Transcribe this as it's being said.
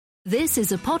This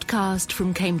is a podcast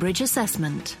from Cambridge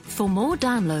Assessment. For more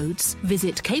downloads,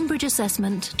 visit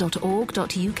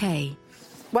cambridgeassessment.org.uk.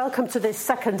 Welcome to this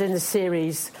second in the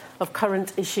series of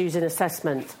current issues in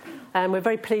assessment. We're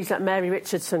very pleased that Mary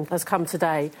Richardson has come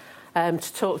today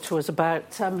to talk to us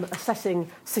about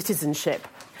assessing citizenship.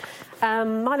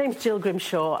 My name's Jill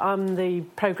Grimshaw. I'm the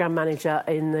programme manager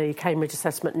in the Cambridge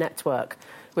Assessment Network,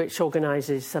 which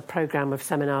organises a programme of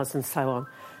seminars and so on.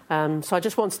 So I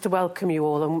just wanted to welcome you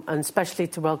all and especially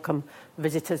to welcome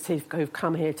visitors who've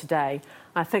come here today.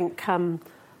 I think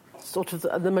sort of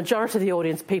the majority of the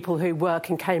audience, people who work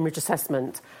in Cambridge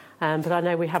Assessment, but I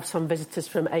know we have some visitors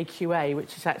from AQA,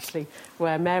 which is actually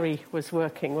where Mary was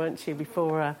working, weren't she,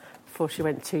 before she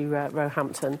went to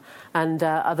Roehampton, and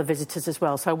other visitors as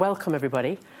well. So welcome,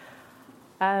 everybody.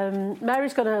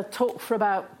 Mary's going to talk for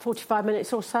about 45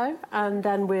 minutes or so, and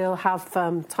then we'll have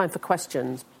time for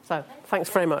questions. So, thanks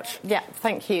very much. Yeah,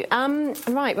 thank you.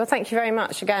 Right, well, thank you very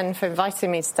much again for inviting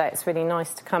me today. It's really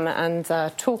nice to come and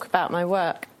talk about my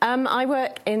work. I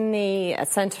work in the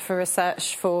Centre for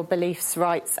Research for Beliefs,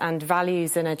 Rights and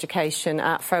Values in Education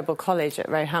at Frobel College at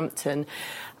Roehampton.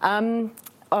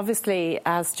 Obviously,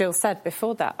 as Jill said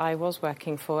before that, I was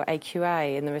working for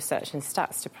AQA in the Research and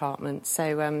Stats Department,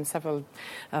 so several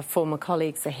former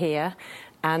colleagues are here.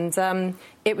 And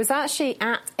it was actually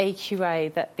at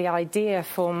AQA that the idea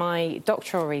for my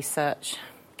doctoral research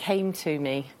came to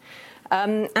me.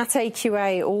 At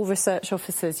AQA, all research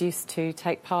officers used to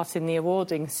take part in the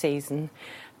awarding season.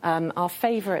 Our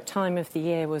favourite time of the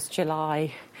year was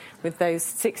July, with those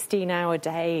 16-hour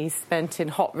days spent in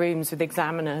hot rooms with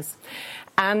examiners.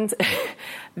 And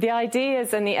the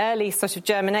ideas and the early sort of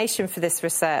germination for this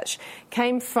research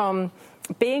came from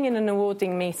being in an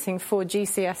awarding meeting for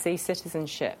GCSE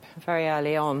citizenship very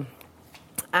early on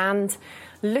and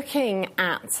looking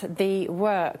at the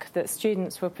work that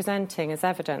students were presenting as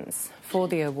evidence for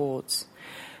the awards.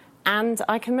 And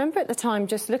I can remember at the time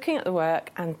just looking at the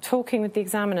work and talking with the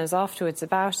examiners afterwards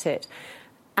about it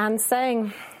and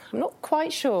saying, I'm not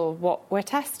quite sure what we're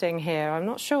testing here. I'm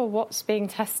not sure what's being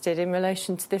tested in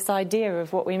relation to this idea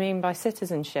of what we mean by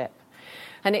citizenship.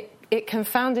 And it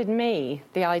confounded me,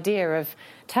 the idea of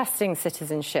testing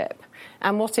citizenship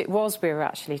and what it was we were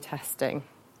actually testing.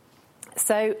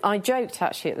 So I joked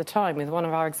actually at the time with one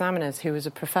of our examiners who was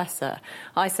a professor.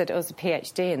 I said it was a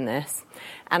PhD in this.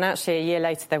 And actually a year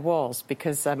later there was,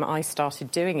 because I started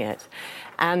doing it.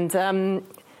 And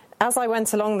as I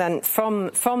went along then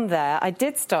from there, I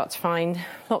did start to find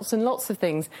lots and lots of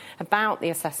things about the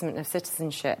assessment of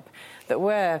citizenship that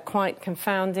were quite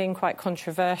confounding, quite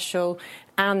controversial,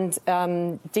 and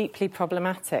deeply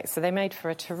problematic. So they made for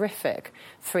a terrific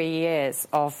 3 years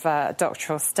of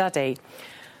doctoral study.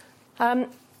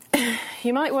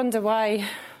 You might wonder why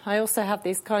I also have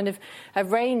these kind of a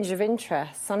range of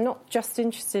interests. I'm not just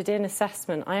interested in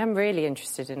assessment. I am really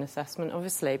interested in assessment,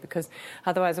 obviously, because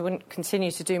otherwise I wouldn't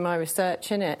continue to do my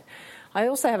research in it. I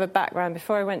also have a background.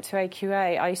 Before I went to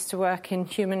AQA, I used to work in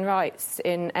human rights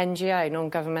in NGO,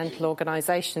 non-governmental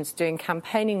organisations, doing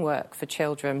campaigning work for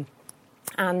children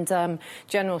and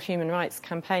general human rights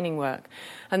campaigning work.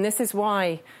 And this is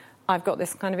why I've got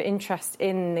this kind of interest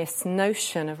in this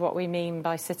notion of what we mean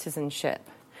by citizenship.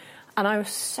 And I was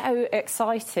so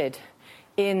excited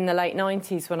in the late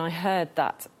 90s when I heard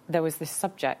that there was this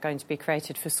subject going to be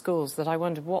created for schools that I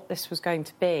wondered what this was going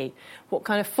to be. What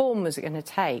kind of form was it going to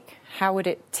take? How would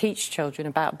it teach children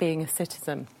about being a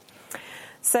citizen?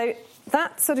 So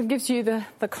that sort of gives you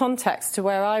the context to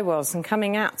where I was and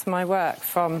coming at my work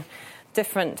from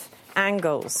different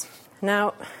angles.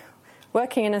 Now,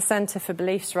 working in a Centre for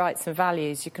Beliefs, Rights and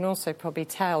Values, you can also probably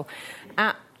tell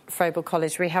at Frobel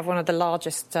College we have one of the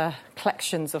largest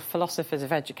collections of philosophers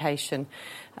of education.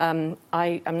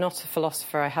 I am not a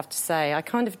philosopher, I have to say. I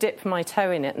kind of dip my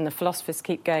toe in it and the philosophers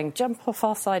keep going, jump off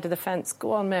our side of the fence,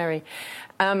 go on, Mary.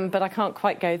 But I can't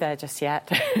quite go there just yet.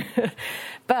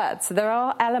 But there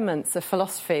are elements of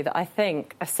philosophy that I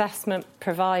think assessment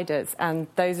providers and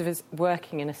those of us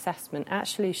working in assessment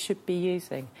actually should be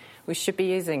using. We should be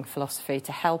using philosophy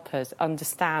to help us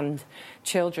understand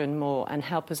children more and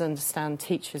help us understand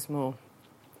teachers more.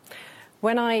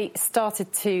 When I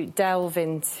started to delve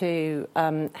into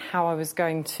how I was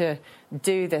going to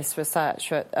do this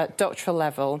research at doctoral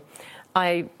level,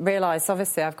 I realised,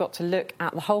 obviously, I've got to look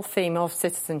at the whole theme of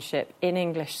citizenship in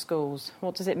English schools.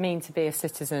 What does it mean to be a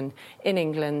citizen in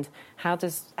England? How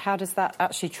does that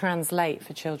actually translate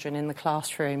for children in the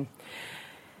classroom?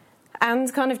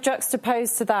 And kind of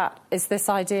juxtaposed to that is this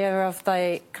idea of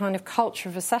the kind of culture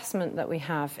of assessment that we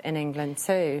have in England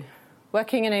too.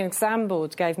 Working in an exam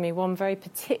board gave me one very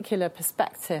particular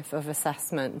perspective of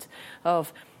assessment,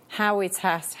 of how we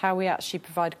test, how we actually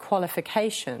provide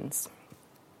qualifications.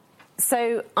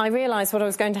 So I realised what I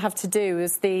was going to have to do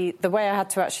was the way I had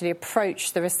to actually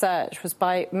approach the research was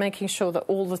by making sure that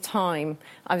all the time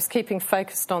I was keeping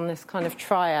focused on this kind of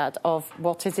triad of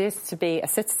what it is to be a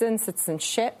citizen,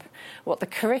 citizenship, what the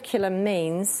curriculum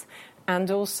means,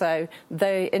 and also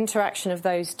the interaction of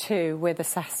those two with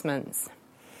assessments.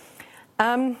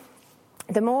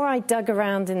 The more I dug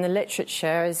around in the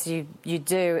literature, as you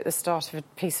do at the start of a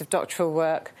piece of doctoral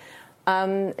work,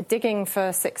 digging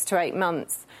for 6 to 8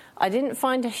 months, I didn't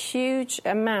find a huge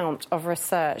amount of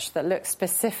research that looked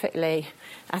specifically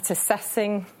at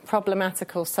assessing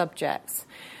problematical subjects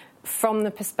from the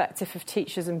perspective of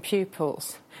teachers and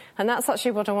pupils. And that's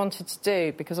actually what I wanted to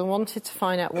do, because I wanted to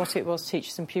find out what it was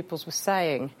teachers and pupils were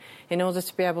saying in order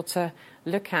to be able to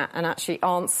look at and actually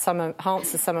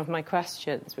answer some of my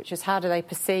questions, which is how do they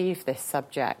perceive this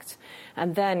subject?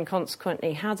 And then,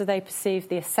 consequently, how do they perceive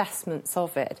the assessments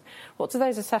of it? What do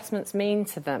those assessments mean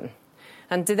to them?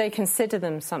 And do they consider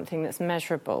them something that's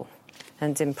measurable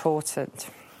and important?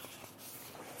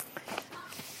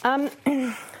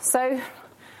 So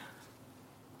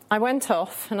I went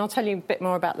off, and I'll tell you a bit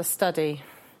more about the study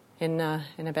in a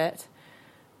bit.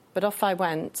 But off I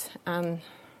went, and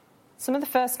some of the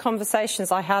first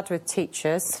conversations I had with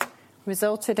teachers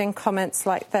resulted in comments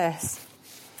like this.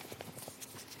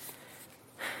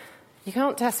 You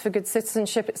can't test for good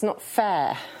citizenship, it's not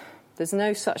fair. There's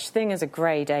no such thing as a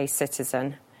grade A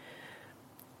citizen.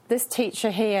 This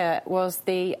teacher here was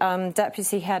the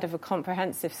deputy head of a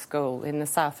comprehensive school in the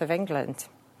south of England.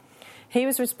 He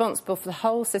was responsible for the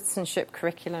whole citizenship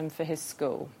curriculum for his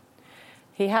school.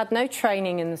 He had no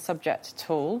training in the subject at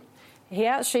all. He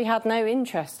actually had no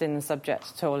interest in the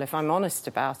subject at all, if I'm honest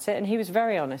about it, and he was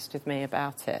very honest with me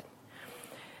about it.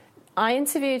 I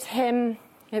interviewed him,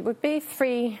 it would be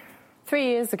three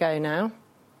years ago now.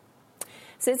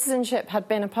 Citizenship had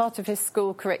been a part of his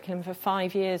school curriculum for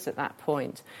 5 years at that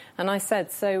point. And I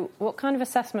said, so what kind of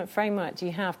assessment framework do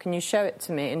you have? Can you show it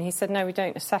to me? And he said, no, we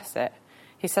don't assess it.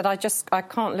 He said, I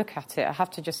can't look at it. I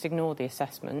have to just ignore the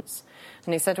assessments.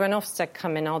 And he said, when Ofsted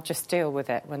come in, I'll just deal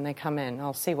with it when they come in.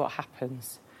 I'll see what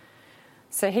happens.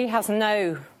 So he has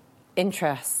no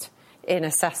interest in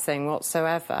assessing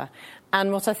whatsoever.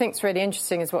 And what I think is really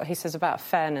interesting is what he says about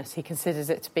fairness. He considers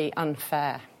it to be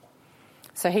unfair.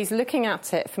 So he's looking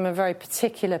at it from a very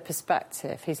particular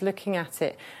perspective. He's looking at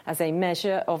it as a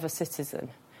measure of a citizen,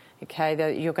 okay,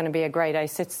 that you're going to be a grade A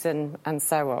citizen and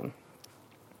so on.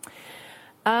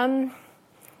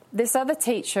 This other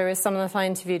teacher is someone that I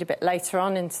interviewed a bit later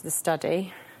on into the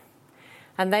study,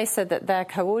 and they said that their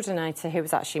coordinator, who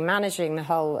was actually managing the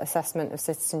whole assessment of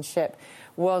citizenship,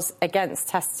 was against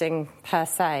testing per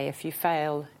se. If you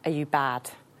fail, are you bad?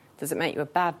 Does it make you a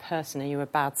bad person? Are you a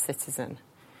bad citizen?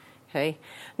 Okay.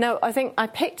 Now, I think I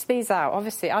picked these out.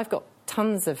 Obviously, I've got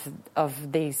tons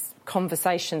of these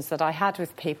conversations that I had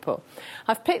with people.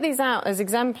 I've picked these out as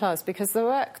exemplars because the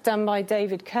work done by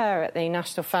David Kerr at the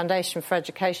National Foundation for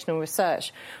Educational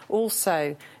Research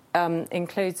also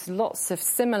includes lots of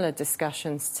similar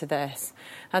discussions to this.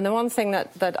 And the one thing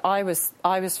that I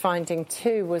was finding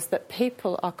too was that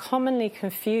people are commonly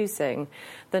confusing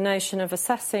the notion of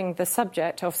assessing the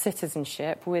subject of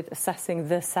citizenship with assessing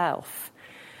the self.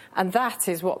 And that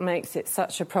is what makes it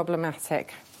such a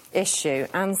problematic issue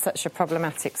and such a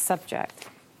problematic subject.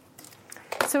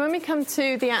 So when we come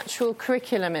to the actual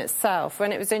curriculum itself,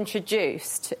 when it was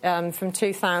introduced from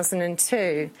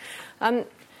 2002,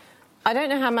 I don't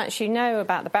know how much you know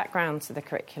about the background to the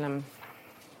curriculum.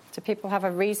 Do people have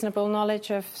a reasonable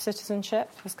knowledge of citizenship?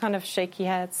 There's kind of shaky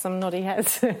heads, some noddy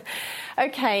heads.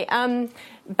 OK,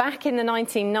 back in the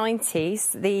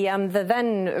 1990s, the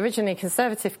then originally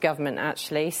Conservative government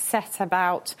actually set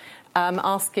about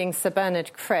asking Sir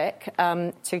Bernard Crick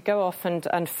to go off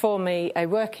and form a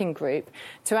working group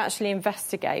to actually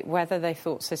investigate whether they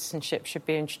thought citizenship should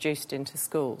be introduced into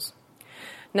schools.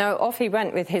 Now, off he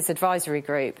went with his advisory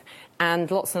group,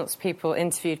 and lots and lots of people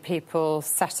interviewed people,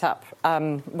 set up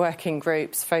working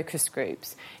groups, focus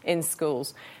groups in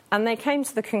schools. And they came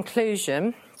to the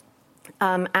conclusion,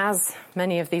 as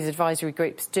many of these advisory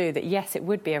groups do, that yes, it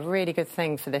would be a really good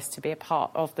thing for this to be a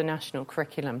part of the national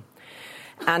curriculum.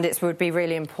 And it would be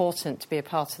really important to be a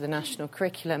part of the national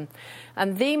curriculum.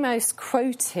 And the most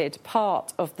quoted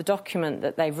part of the document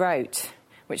that they wrote,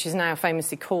 which is now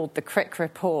famously called the Crick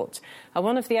Report,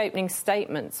 one of the opening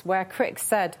statements where Crick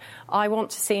said, I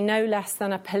want to see no less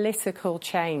than a political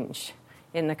change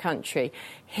in the country.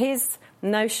 His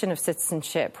notion of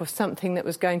citizenship was something that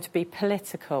was going to be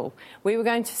political. We were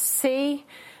going to see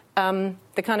the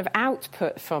kind of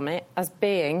output from it as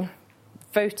being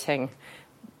voting,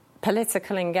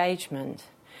 political engagement.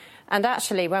 And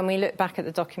actually, when we look back at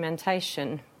the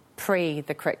documentation pre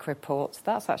the Crick report,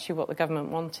 that's actually what the government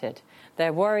wanted.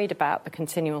 They're worried about the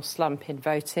continual slump in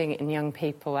voting in young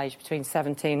people aged between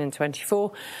 17 and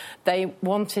 24. They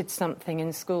wanted something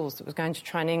in schools that was going to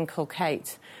try and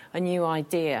inculcate a new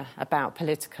idea about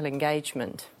political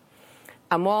engagement.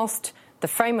 And whilst the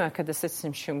framework of the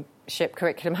citizenship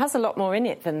curriculum has a lot more in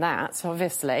it than that,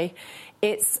 obviously,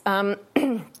 its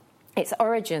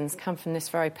origins come from this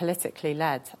very politically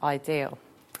led ideal.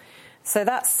 So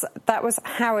that was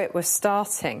how it was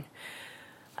starting.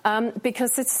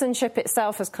 Because citizenship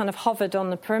itself has kind of hovered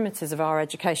on the perimeters of our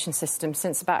education system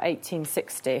since about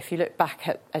 1860. If you look back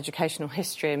at educational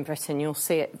history in Britain, you'll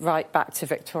see it right back to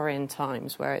Victorian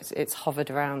times, where it's hovered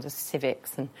around as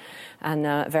civics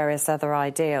and various other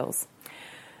ideals.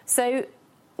 So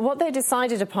what they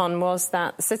decided upon was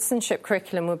that the citizenship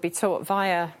curriculum would be taught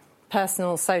via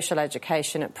personal social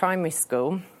education at primary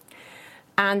school,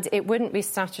 and it wouldn't be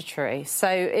statutory. So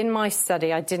in my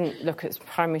study, I didn't look at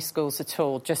primary schools at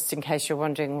all, just in case you're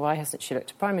wondering, why hasn't she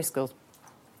looked at primary schools?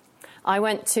 I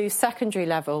went to secondary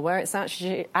level, where it's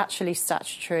actually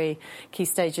statutory key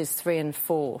stages 3 and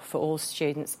 4 for all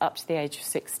students up to the age of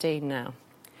 16 now.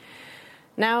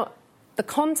 Now, the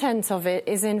content of it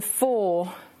is in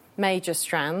 4 major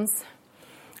strands.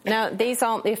 Now, these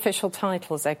aren't the official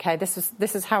titles, OK? This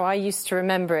is how I used to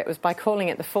remember it, was by calling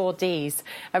it the 4 Ds.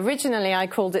 Originally, I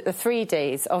called it the 3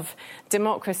 Ds of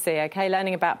democracy, OK?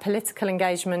 Learning about political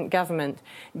engagement, government.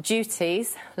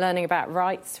 Duties, learning about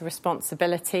rights,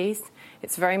 responsibilities.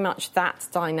 It's very much that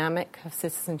dynamic of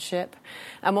citizenship.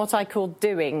 And what I call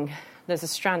doing, there's a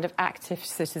strand of active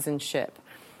citizenship.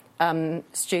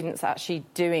 Students actually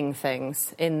doing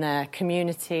things in their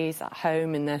communities, at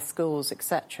home, in their schools,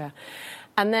 etc.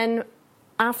 And then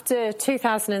after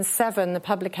 2007, the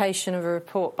publication of a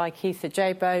report by Keith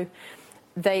Ajabo,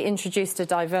 they introduced a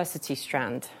diversity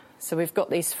strand. So we've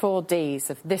got these 4 Ds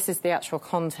of this is the actual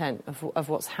content of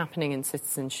what's happening in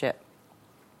citizenship.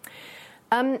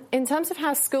 In terms of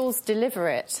how schools deliver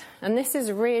it, and this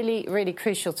is really, really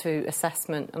crucial to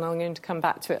assessment, and I'm going to come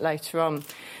back to it later on,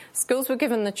 schools were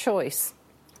given the choice.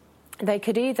 They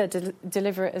could either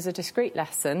deliver it as a discrete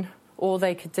lesson, or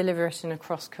they could deliver it in a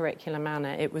cross-curricular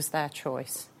manner. It was their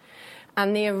choice.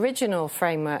 And the original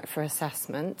framework for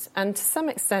assessment, and to some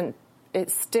extent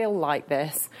it's still like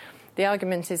this, the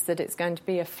argument is that it's going to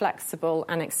be a flexible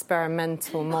and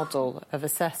experimental model of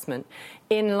assessment,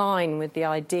 in line with the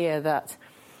idea that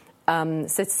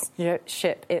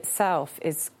citizenship itself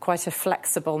is quite a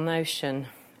flexible notion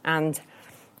and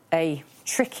a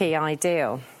tricky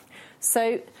ideal.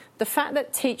 So the fact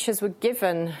that teachers were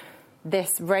given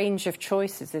this range of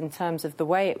choices in terms of the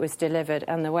way it was delivered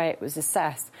and the way it was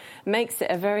assessed makes it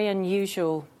a very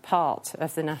unusual part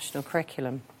of the national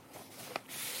curriculum.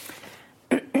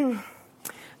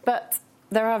 But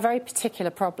there are very particular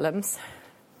problems.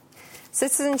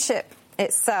 Citizenship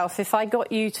itself, if I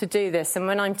got you to do this, and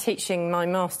when I'm teaching my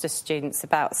master's students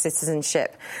about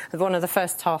citizenship, one of the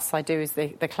first tasks I do is the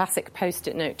classic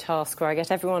post-it note task, where I get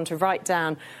everyone to write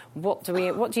down what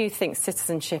do you think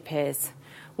citizenship is?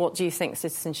 What do you think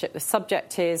citizenship the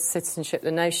subject is, citizenship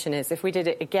the notion is? If we did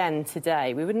it again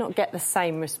today, we would not get the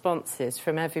same responses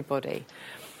from everybody.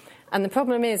 And the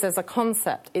problem is, as a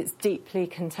concept, it's deeply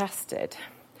contested.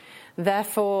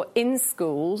 Therefore, in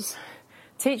schools,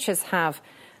 teachers have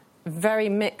very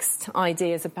mixed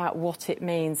ideas about what it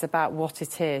means, about what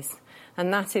it is.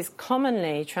 And that is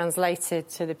commonly translated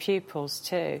to the pupils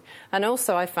too. And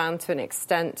also, I found, to an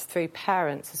extent, through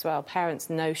parents as well, parents'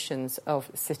 notions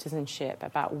of citizenship,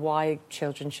 about why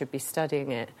children should be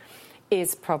studying it,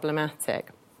 is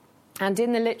problematic. And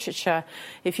in the literature,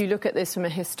 if you look at this from a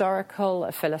historical,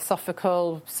 a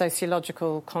philosophical,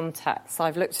 sociological context,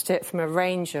 I've looked at it from a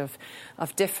range of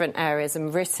different areas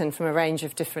and written from a range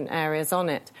of different areas on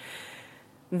it.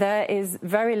 There is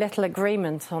very little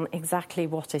agreement on exactly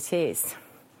what it is.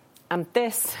 And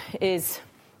this is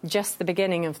just the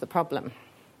beginning of the problem.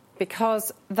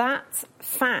 Because that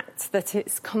fact that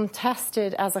it's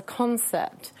contested as a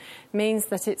concept means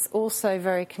that it's also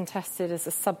very contested as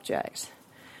a subject.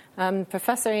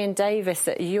 Professor Ian Davis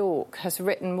at York has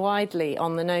written widely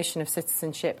on the notion of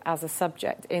citizenship as a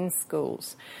subject in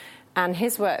schools. And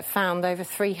his work found over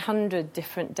 300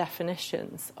 different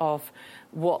definitions of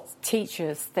what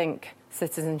teachers think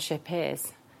citizenship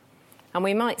is. And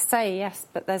we might say, yes,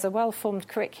 but there's a well-formed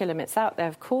curriculum, it's out there,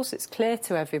 of course it's clear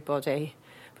to everybody.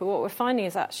 But what we're finding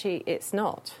is actually it's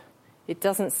not. It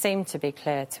doesn't seem to be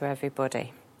clear to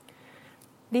everybody.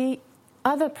 The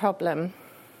other problem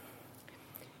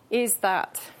is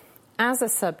that as a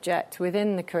subject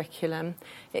within the curriculum,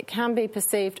 it can be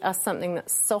perceived as something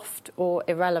that's soft or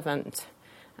irrelevant,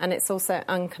 and it's also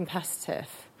uncompetitive.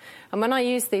 And when I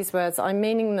use these words, I'm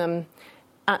meaning them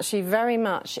actually very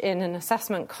much in an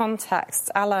assessment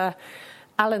context, a la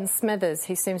Alan Smithers,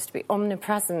 who seems to be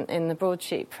omnipresent in the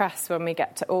broadsheet press when we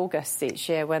get to August each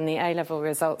year, when the A-level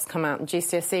results come out and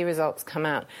GCSE results come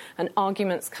out, and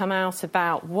arguments come out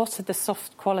about what are the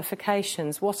soft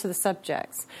qualifications, what are the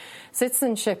subjects.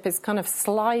 Citizenship is kind of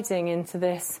sliding into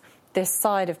this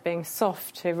side of being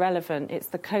soft, irrelevant. It's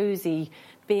the cosy,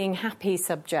 being happy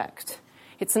subject.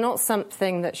 It's not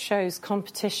something that shows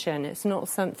competition. It's not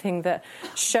something that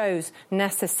shows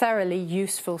necessarily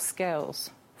useful skills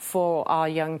for our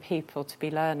young people to be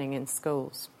learning in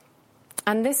schools.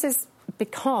 And this is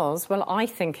because, well, I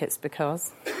think it's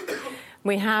because,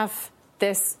 we have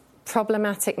this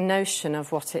problematic notion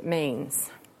of what it means.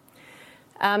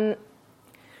 It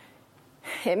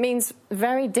means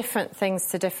very different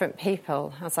things to different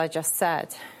people, as I just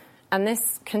said. And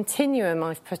this continuum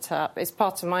I've put up is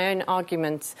part of my own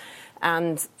argument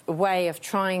and way of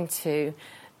trying to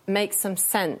make some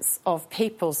sense of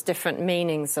people's different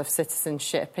meanings of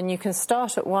citizenship. And you can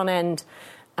start at one end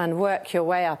and work your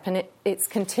way up, and it's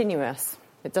continuous.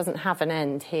 It doesn't have an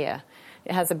end here.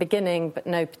 It has a beginning but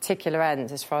no particular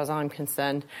end as far as I'm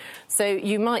concerned. So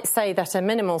you might say that a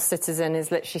minimal citizen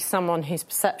is literally someone whose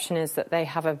perception is that they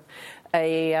have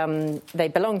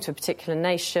they belong to a particular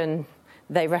nation,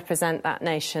 they represent that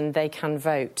nation, they can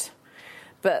vote.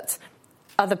 But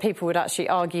other people would actually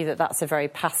argue that that's a very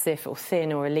passive or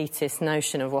thin or elitist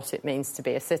notion of what it means to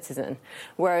be a citizen.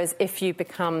 Whereas if you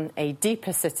become a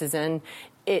deeper citizen,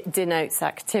 it denotes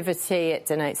activity, it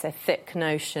denotes a thick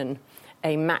notion,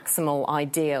 a maximal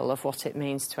ideal of what it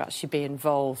means to actually be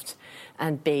involved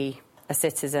and be a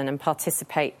citizen and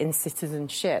participate in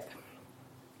citizenship.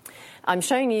 I'm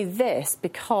showing you this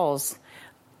because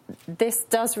this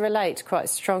does relate quite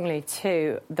strongly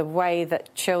to the way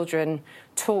that children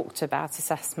talked about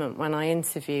assessment when I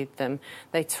interviewed them.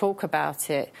 They talk about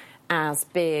it as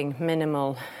being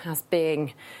minimal, as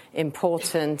being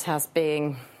important, as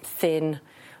being thin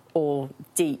or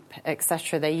deep,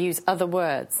 etc. They use other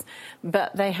words,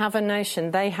 but they have a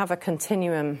notion, they have a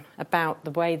continuum about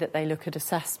the way that they look at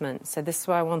assessment. So this is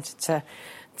why I wanted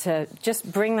to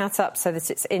just bring that up so that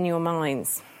it's in your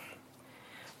minds.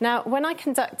 Now, when I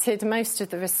conducted most of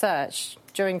the research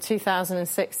during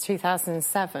 2006,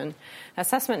 2007,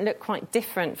 assessment looked quite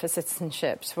different for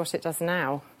citizenship to what it does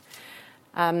now.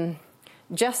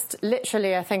 Just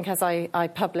literally, I think, as I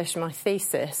published my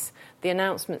thesis, the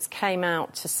announcements came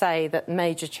out to say that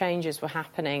major changes were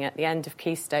happening at the end of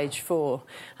Key Stage 4.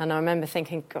 And I remember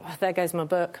thinking, God, there goes my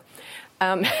book,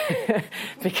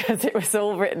 because it was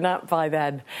all written up by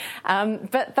then.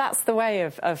 But that's the way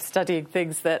of studying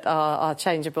things that are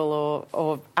changeable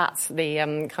or at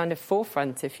the kind of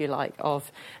forefront, if you like, of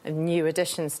new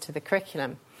additions to the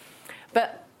curriculum.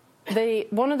 But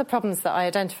one of the problems that I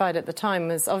identified at the time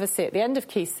was obviously at the end of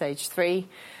Key Stage 3,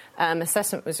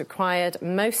 assessment was required.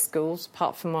 Most schools,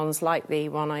 apart from ones like the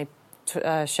one I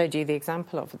showed you the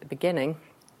example of at the beginning,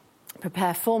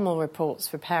 prepare formal reports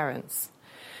for parents.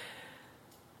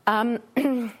 And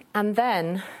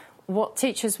then what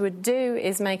teachers would do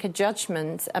is make a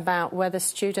judgment about whether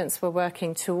students were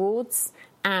working towards,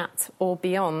 at, or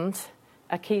beyond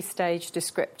a key stage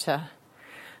descriptor.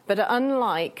 But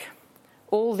unlike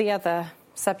all the other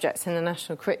subjects in the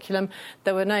national curriculum,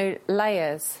 there were no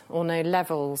layers or no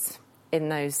levels in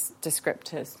those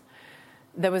descriptors.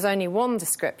 There was only one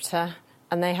descriptor,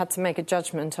 and they had to make a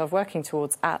judgment of working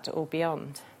towards, at, or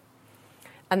beyond.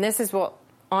 And this is what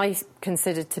I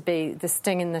considered to be the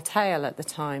sting in the tail at the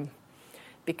time,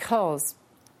 because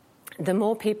the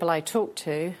more people I talked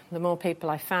to, the more people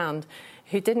I found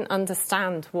who didn't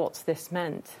understand what this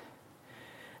meant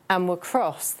and were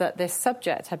cross that this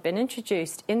subject had been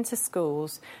introduced into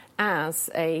schools as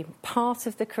a part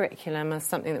of the curriculum, as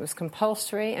something that was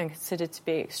compulsory and considered to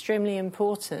be extremely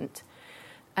important.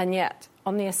 And yet,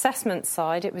 on the assessment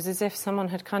side, it was as if someone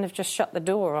had kind of just shut the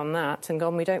door on that and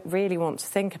gone, we don't really want to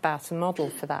think about a model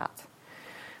for that.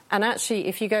 And actually,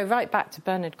 if you go right back to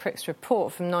Bernard Crick's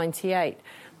report from 98,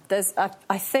 there's,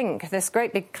 I think, this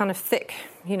great big kind of thick,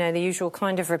 the usual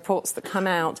kind of reports that come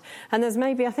out. And there's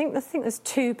maybe, I think there's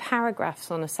 2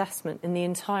 paragraphs on assessment in the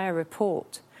entire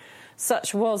report.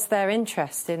 Such was their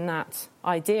interest in that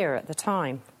idea at the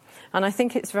time. And I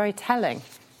think it's very telling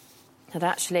that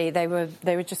actually they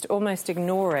were just almost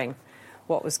ignoring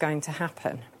what was going to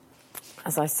happen.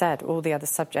 As I said, all the other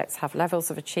subjects have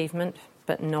levels of achievement,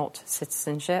 but not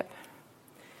citizenship.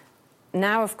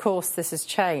 Now, of course, this has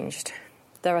changed.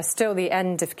 There are still the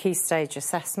end of key stage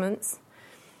assessments,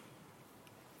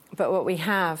 but what we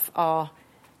have are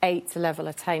 8 level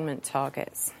attainment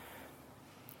targets.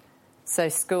 So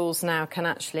schools now can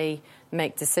actually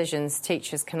make decisions,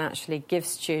 teachers can actually give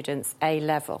students a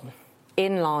level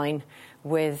in line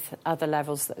with other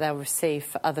levels that they'll receive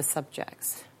for other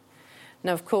subjects.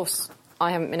 Now, of course,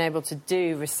 I haven't been able to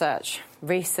do research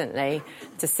recently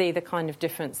to see the kind of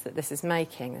difference that this is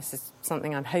making. This is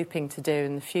something I'm hoping to do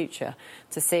in the future,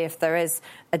 to see if there is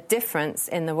a difference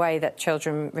in the way that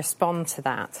children respond to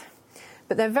that.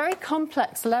 But they're very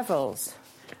complex levels.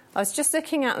 I was just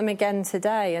looking at them again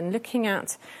today and looking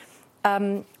at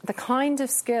the kind of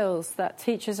skills that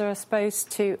teachers are supposed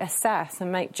to assess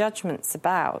and make judgments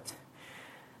about.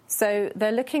 So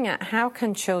they're looking at how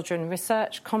can children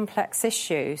research complex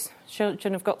issues.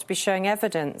 Children have got to be showing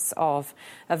evidence of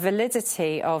a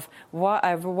validity of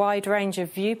a wide range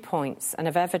of viewpoints and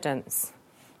of evidence,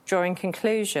 drawing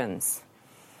conclusions,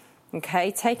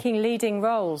 taking leading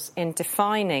roles in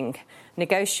defining,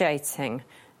 negotiating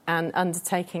and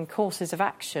undertaking courses of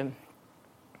action,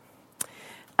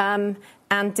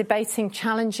 and debating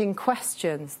challenging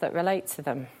questions that relate to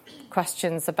them,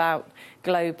 questions about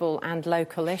global and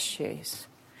local issues.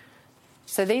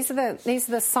 So these are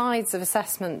the sides of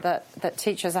assessment that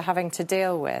teachers are having to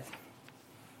deal with,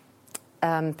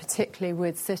 particularly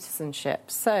with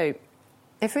citizenship. So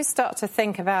if we start to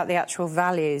think about the actual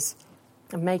values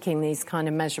of making these kind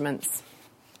of measurements,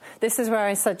 this is where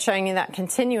I started showing you that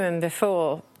continuum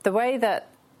before. The way that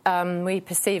we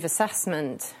perceive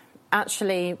assessment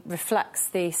actually reflects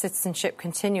the citizenship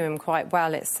continuum quite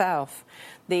well itself.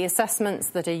 The assessments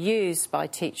that are used by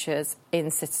teachers in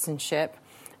citizenship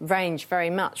range very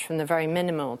much from the very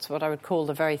minimal to what I would call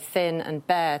the very thin and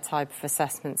bare type of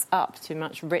assessments up to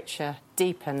much richer,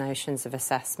 deeper notions of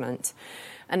assessment.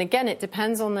 And again, it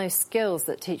depends on those skills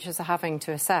that teachers are having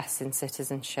to assess in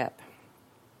citizenship.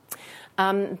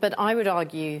 But I would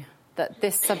argue that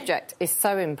this subject is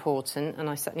so important, and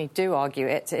I certainly do argue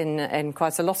it in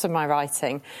quite a lot of my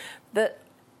writing, that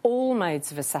all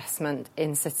modes of assessment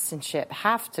in citizenship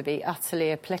have to be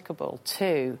utterly applicable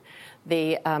to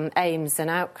the aims and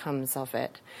outcomes of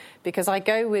it. Because I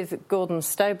go with Gordon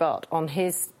Stobart on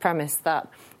his premise that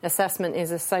assessment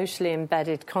is a socially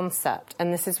embedded concept,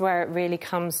 and this is where it really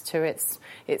comes to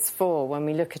its fore when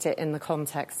we look at it in the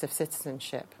context of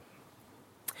citizenship.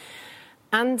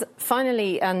 And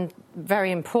finally, and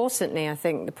very importantly, I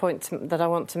think the point that I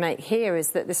want to make here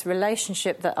is that this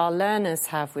relationship that our learners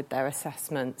have with their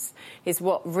assessments is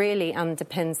what really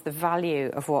underpins the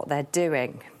value of what they're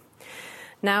doing.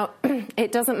 Now,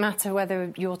 it doesn't matter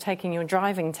whether you're taking your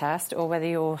driving test or whether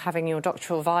you're having your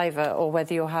doctoral viva or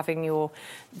whether you're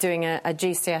doing a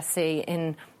GCSE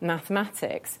in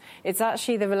mathematics. It's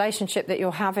actually the relationship that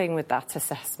you're having with that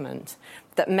assessment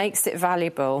that makes it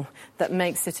valuable, that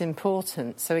makes it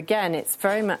important. So again, it's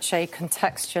very much a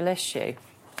contextual issue.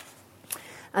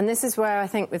 And this is where I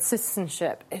think with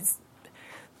citizenship, it's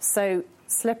so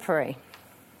slippery.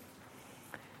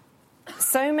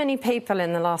 So many people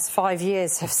in the last 5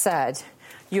 years have said,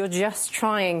 you're just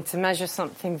trying to measure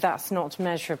something that's not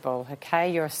measurable,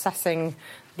 okay? You're assessing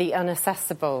the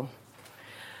unassessable.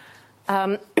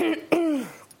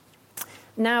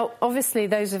 Now, obviously,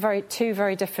 those are two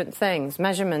very different things.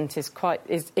 Measurement is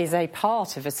a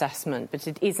part of assessment, but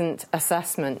it isn't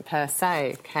assessment per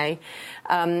se, okay?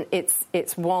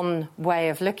 It's one way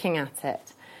of looking at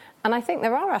it. And I think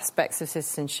there are aspects of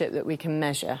citizenship that we can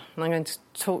measure, and I'm going to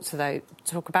talk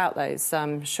about those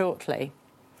shortly.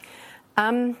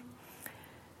 But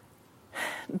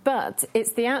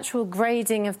it's the actual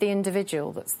grading of the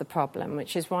individual that's the problem,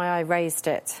 which is why I raised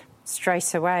it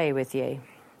straight away with you.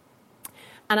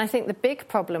 And I think the big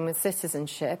problem with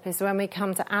citizenship is when we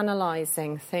come to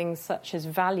analysing things such as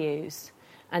values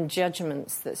and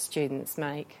judgments that students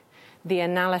make, the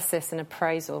analysis and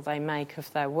appraisal they make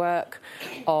of their work,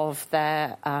 of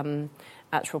their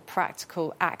actual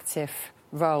practical, active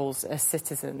roles as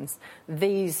citizens.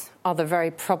 These are the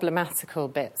very problematical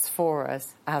bits for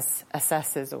us as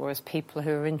assessors or as people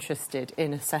who are interested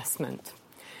in assessment.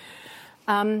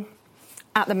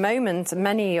 At the moment,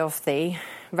 many of the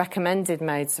recommended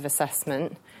modes of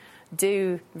assessment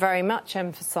do very much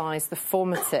emphasise the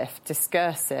formative,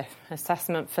 discursive,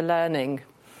 assessment for learning,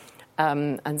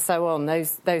 and so on,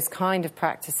 those kind of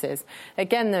practices.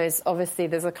 Again, there's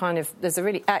a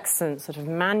really excellent sort of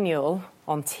manual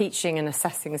on teaching and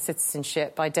assessing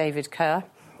citizenship by David Kerr.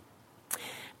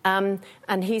 And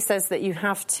he says that you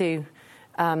have to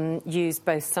use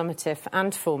both summative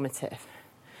and formative.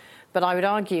 But I would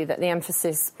argue that the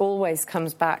emphasis always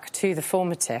comes back to the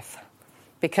formative,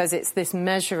 because it's this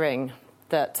measuring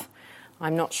that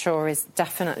I'm not sure is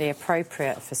definitely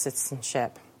appropriate for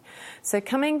citizenship. So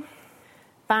coming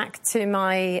back to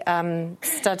my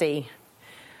study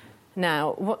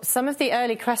now, some of the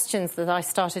early questions that I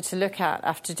started to look at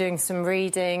after doing some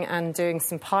reading and doing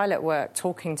some pilot work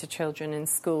talking to children in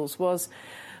schools was,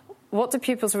 what do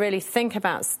pupils really think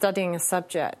about studying a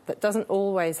subject that doesn't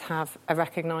always have a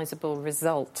recognisable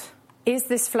result? Is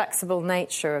this flexible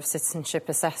nature of citizenship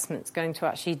assessments going to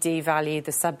actually devalue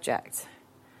the subject?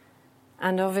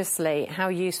 And obviously, how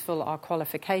useful are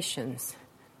qualifications?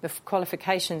 The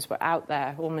qualifications were out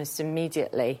there almost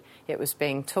immediately. It was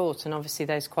being taught, and obviously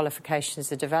those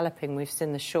qualifications are developing. We've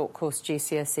seen the short course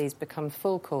GCSEs become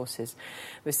full courses.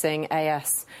 We're seeing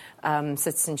AS,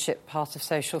 citizenship, part of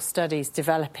social studies,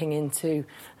 developing into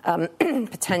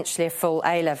potentially a full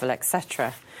A-level,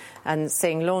 etc., and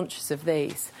seeing launches of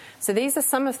these. So these are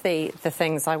some of the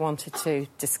things I wanted to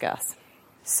discuss.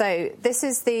 So this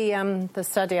is the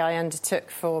study I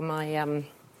undertook for my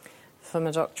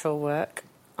doctoral work.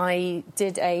 I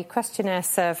did a questionnaire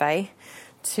survey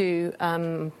to,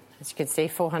 as you can see,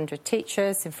 400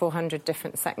 teachers in 400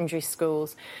 different secondary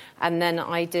schools. And then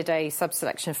I did a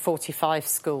subselection of 45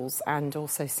 schools and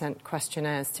also sent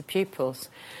questionnaires to pupils.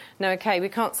 Now, OK, we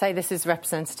can't say this is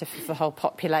representative of the whole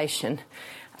population.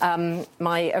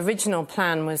 My original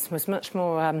plan was much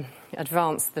more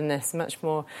advanced than this, much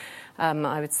more,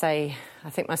 I would say,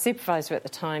 I think my supervisor at the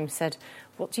time said,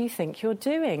 "What do you think you're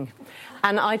doing?"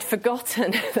 And I'd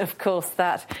forgotten, of course,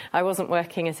 that I wasn't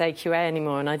working at AQA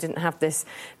anymore and I didn't have this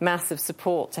massive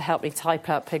support to help me type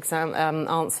up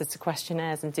answers to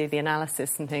questionnaires and do the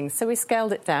analysis and things. So we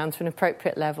scaled it down to an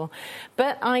appropriate level.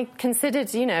 But I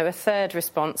considered, a third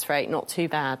response rate not too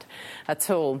bad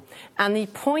at all. And the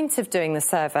point of doing the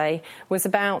survey was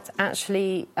about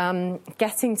actually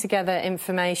getting together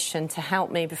information to help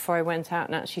me before I went out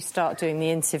and actually start doing the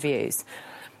interviews.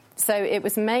 So it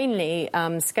was mainly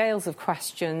scales of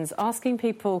questions, asking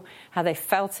people how they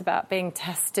felt about being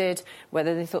tested,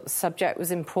 whether they thought the subject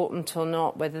was important or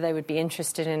not, whether they would be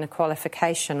interested in a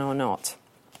qualification or not.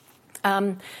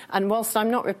 And whilst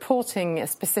I'm not reporting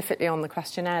specifically on the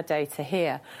questionnaire data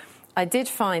here, I did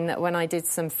find that when I did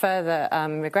some further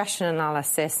regression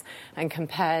analysis and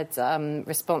compared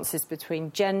responses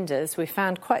between genders, we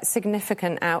found quite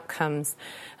significant outcomes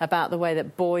about the way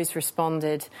that boys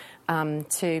responded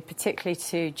particularly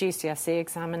to GCSE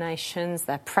examinations.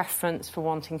 Their preference for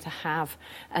wanting to have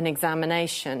an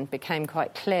examination became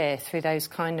quite clear through those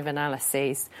kind of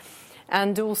analyses.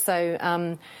 And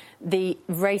also the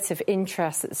rate of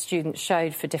interest that the students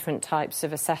showed for different types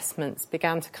of assessments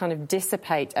began to kind of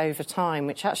dissipate over time,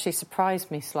 which actually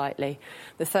surprised me slightly.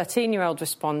 The 13-year-old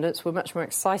respondents were much more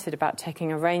excited about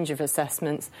taking a range of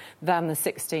assessments than the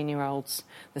 16-year-olds.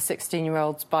 The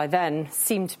 16-year-olds by then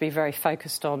seemed to be very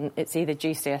focused on it's either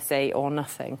GCSE or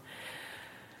nothing.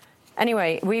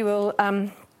 Anyway, we will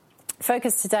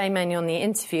focus today mainly on the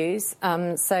interviews.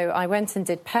 So I went and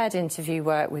did paired interview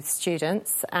work with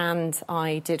students, and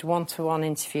I did one-to-one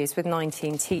interviews with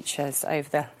 19 teachers over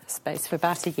the space of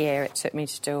about a year. It took me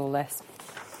to do all this.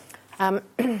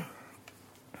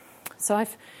 So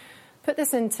I've put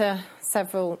this into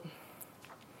several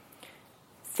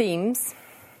themes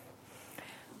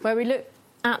where we look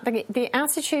at the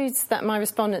attitudes that my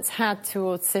respondents had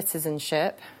towards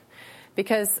citizenship,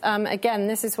 because, again,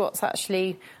 this is what's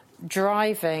actually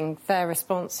driving their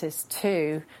responses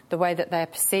to the way that they're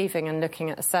perceiving and looking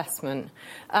at assessment.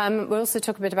 We'll also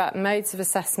talk a bit about modes of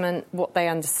assessment, what they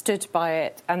understood by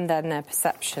it, and then their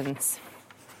perceptions.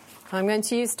 I'm going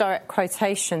to use direct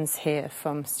quotations here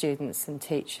from students and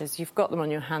teachers. You've got them on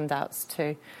your handouts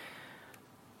too.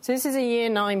 So this is a Year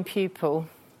 9 pupil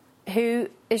who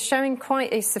is showing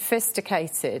quite a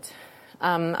sophisticated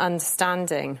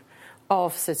understanding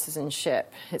of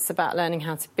citizenship. It's about learning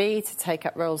how to be, to take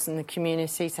up roles in the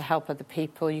community, to help other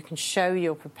people. You can show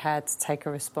you're prepared to take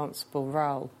a responsible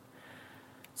role.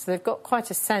 So they've got quite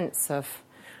a sense of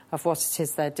what it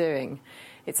is they're doing.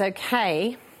 It's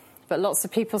okay, but lots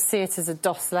of people see it as a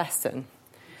DOS lesson.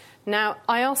 Now,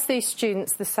 I asked these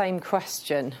students the same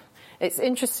question. It's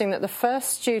interesting that the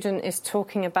first student is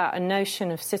talking about a notion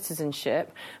of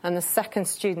citizenship and the second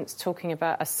student's talking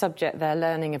about a subject they're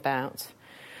learning about.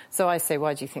 So I say,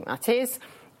 why do you think that is?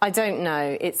 I don't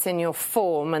know. It's in your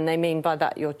form, and they mean by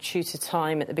that your tutor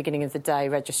time at the beginning of the day,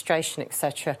 registration,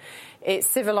 etc. It's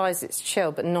civilised, it's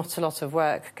chill, but not a lot of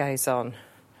work goes on.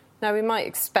 Now, we might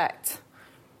expect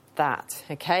that,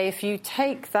 OK? If you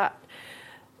take that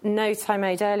note I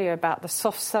made earlier about the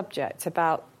soft subject,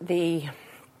 about the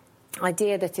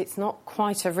idea that it's not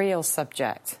quite a real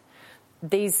subject,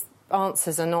 these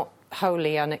answers are not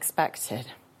wholly unexpected.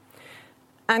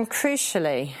 And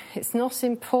crucially, it's not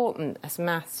important as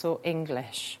maths or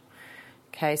English.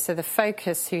 Okay, so the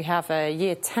focus, you have a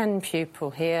year 10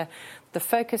 pupil here, the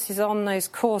focus is on those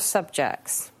core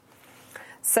subjects.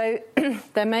 So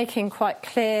they're making quite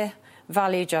clear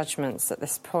value judgments at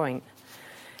this point.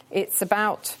 It's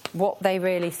about what they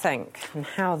really think and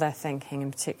how they're thinking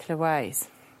in particular ways.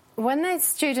 When those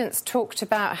students talked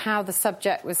about how the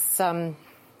subject was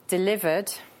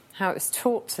delivered, how it was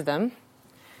taught to them,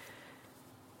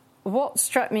 what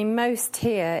struck me most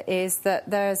here is that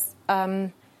there's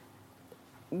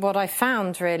what I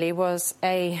found really was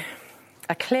a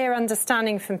clear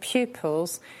understanding from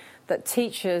pupils that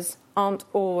teachers aren't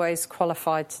always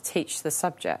qualified to teach the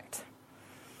subject.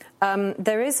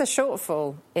 There is a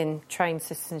shortfall in trained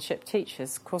citizenship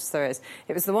teachers, of course there is.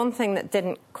 It was the one thing that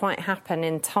didn't quite happen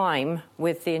in time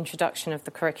with the introduction of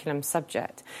the curriculum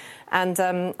subject. And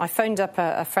I phoned up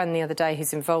a friend the other day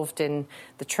who's involved in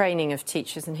the training of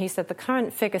teachers, and he said the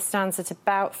current figure stands at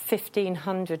about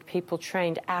 1,500 people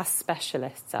trained as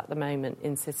specialists at the moment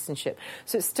in citizenship.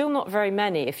 So it's still not very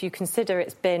many if you consider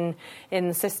it's been in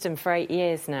the system for 8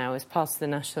 years now as part of the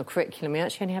national curriculum. We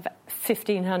actually only have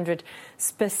 1,500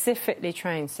 specifically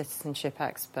trained citizenship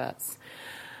experts.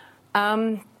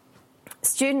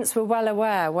 Students were well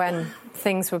aware when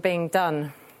things were being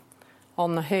done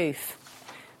on the hoof.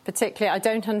 Particularly, I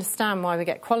don't understand why we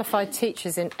get qualified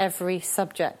teachers in every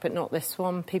subject, but not this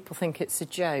one. People think it's a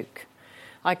joke.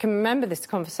 I can remember this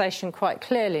conversation quite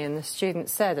clearly, and the student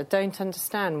said, I don't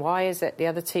understand. Why is it the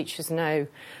other teachers know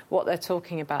what they're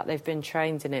talking about? They've been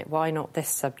trained in it. Why not this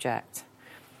subject?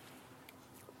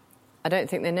 I don't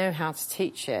think they know how to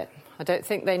teach it. I don't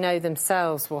think they know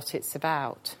themselves what it's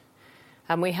about.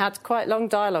 And we had quite long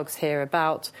dialogues here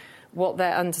about what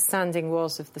their understanding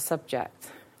was of the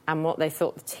subject and what they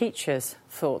thought the teachers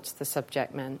thought the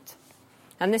subject meant.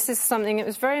 And this is something that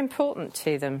was very important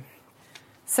to them.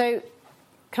 So,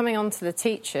 coming on to the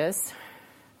teachers,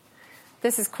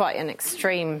 this is quite an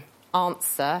extreme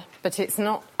answer, but it's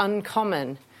not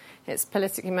uncommon. It's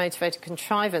politically motivated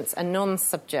contrivance, a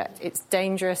non-subject. It's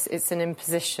dangerous, it's an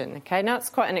imposition. Okay, now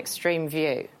it's quite an extreme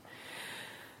view.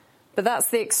 But that's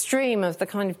the extreme of the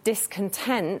kind of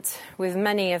discontent with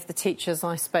many of the teachers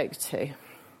I spoke to.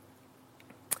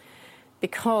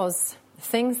 Because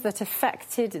things that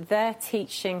affected their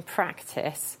teaching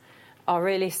practice are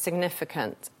really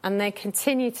significant, and they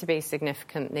continue to be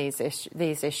significant,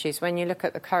 these issues, when you look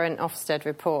at the current Ofsted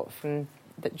report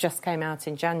that just came out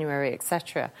in January,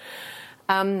 etc.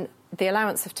 The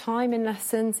allowance of time in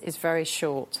lessons is very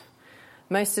short.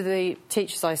 Most of the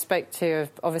teachers I spoke to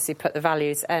have obviously put the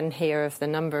values in here of the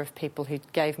number of people who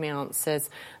gave me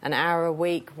answers, an hour a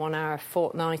week, 1 hour a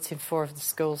fortnight in 4 of the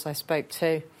schools I spoke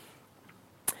to.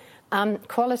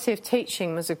 Quality of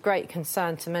teaching was a great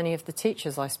concern to many of the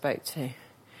teachers I spoke to.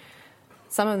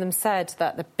 Some of them said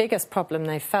that the biggest problem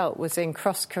they felt was in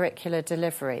cross-curricular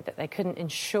delivery, that they couldn't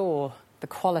ensure the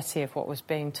quality of what was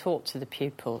being taught to the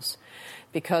pupils,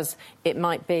 because it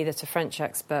might be that a French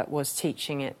expert was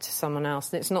teaching it to someone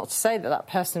else. And it's not to say that that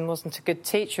person wasn't a good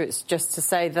teacher, it's just to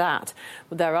say that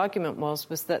what their argument was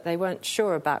that they weren't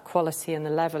sure about quality and the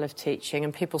level of teaching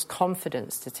and people's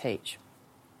confidence to teach.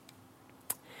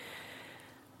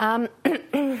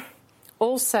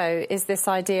 Also is this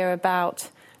idea about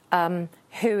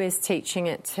who is teaching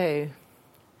it to.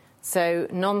 So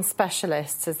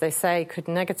non-specialists, as they say, could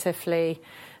negatively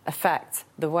affect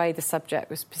the way the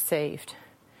subject was perceived,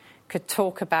 could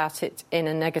talk about it in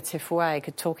a negative way,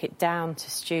 could talk it down to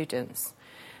students.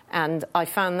 And I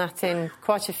found that in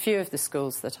quite a few of the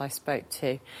schools that I spoke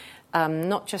to,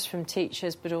 not just from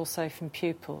teachers but also from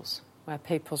pupils, where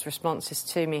people's responses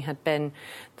to me had been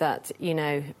that, you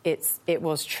know, it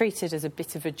was treated as a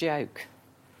bit of a joke.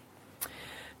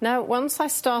 Now, once I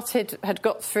had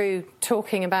got through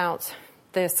talking about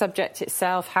the subject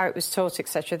itself, how it was taught,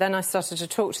 etc., then I started to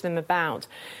talk to them about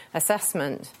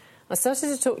assessment. I started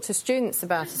to talk to students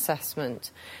about assessment,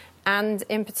 and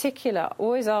in particular,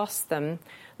 always asked them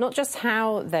not just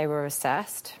how they were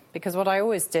assessed, because what I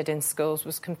always did in schools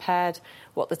was compared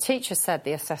what the teacher said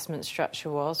the assessment structure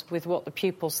was with what the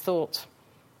pupils thought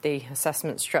the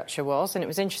assessment structure was, and it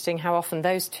was interesting how often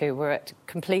those two were at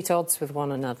complete odds with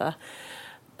one another.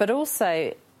 But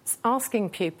also asking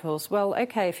pupils, well,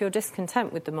 OK, if you're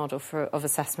discontent with the model of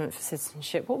assessment for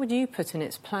citizenship, what would you put in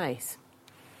its place?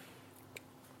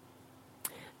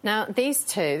 Now, these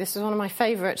two, this is one of my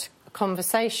favourite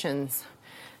conversations,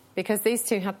 because these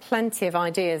two had plenty of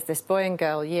ideas, this boy and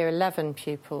girl, Year 11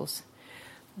 pupils.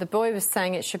 the boy was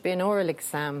saying it should be an oral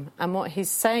exam, and what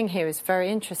he's saying here is very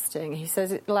interesting. He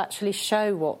says it will actually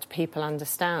show what people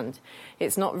understand.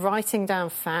 It's not writing down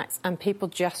facts and people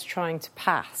just trying to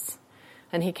pass.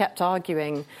 And he kept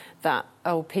arguing that,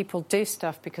 people do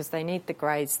stuff because they need the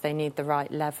grades, they need the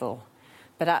right level.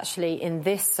 But actually, in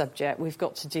this subject, we've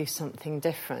got to do something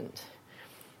different.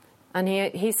 And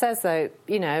he says, though,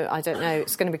 I don't know,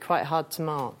 it's going to be quite hard to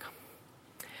mark.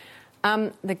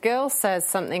 The girl says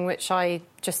something which I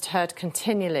just heard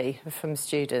continually from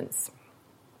students.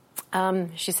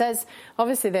 She says,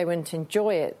 obviously they wouldn't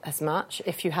enjoy it as much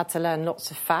if you had to learn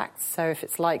lots of facts. So if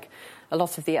it's like a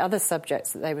lot of the other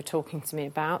subjects that they were talking to me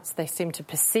about, they seem to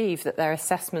perceive that their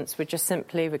assessments were just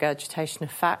simply regurgitation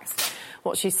of facts.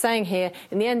 What she's saying here,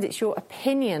 in the end, it's your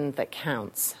opinion that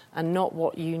counts and not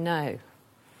what you know.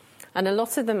 And a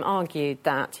lot of them argued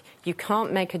that you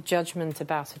can't make a judgment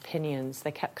about opinions.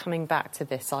 They kept coming back to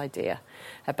this idea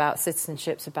about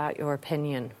citizenship's about your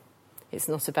opinion. It's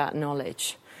not about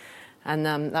knowledge. And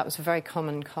that was a very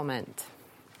common comment.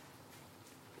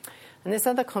 And this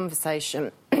other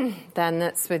conversation, then,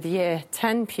 that's with Year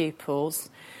 10 pupils,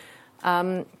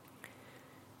 where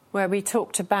we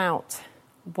talked about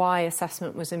why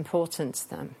assessment was important to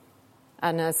them.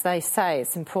 And as they say,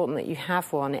 it's important that you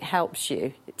have one. It helps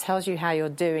you. It tells you how you're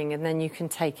doing, and then you can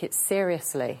take it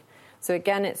seriously. So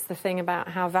again, it's the thing about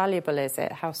how valuable is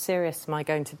it? How serious am I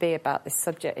going to be about this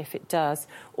subject if it does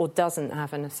or doesn't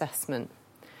have an assessment?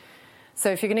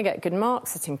 So if you're going to get good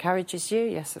marks, it encourages you,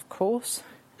 yes, of course.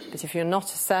 But if you're not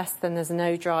assessed, then there's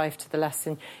no drive to the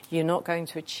lesson. You're not going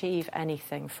to achieve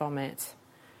anything from it.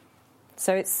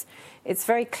 So it's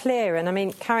very clear. And, I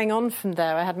mean, carrying on from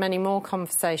there, I had many more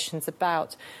conversations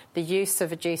about the use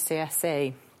of a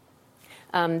GCSE.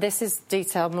 This is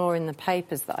detailed more in the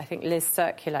papers that I think Liz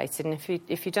circulated. And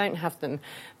if you don't have them,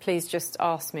 please just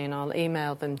ask me and I'll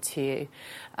email them to you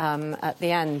at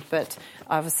the end. But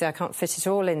obviously I can't fit it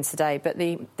all in today. But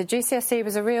the GCSE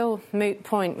was a real moot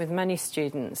point with many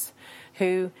students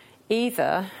who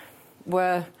either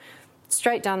were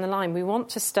straight down the line, we want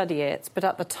to study it, but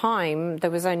at the time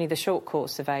there was only the short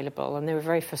course available and they were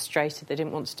very frustrated. They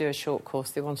didn't want to do a short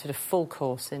course, they wanted a full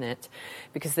course in it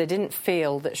because they didn't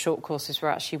feel that short courses were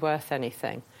actually worth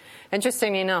anything.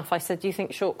 Interestingly enough, I said, do you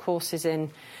think short courses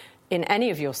in any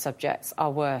of your subjects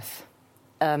are worth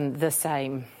the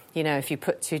same? If you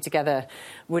put two together,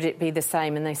 would it be the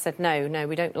same? And they said, no,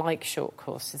 we don't like short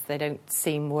courses. They don't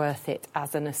seem worth it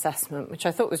as an assessment, which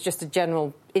I thought was just a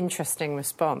general interesting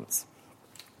response.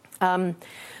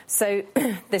 So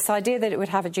this idea that it would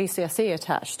have a GCSE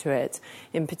attached to it,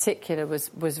 in particular,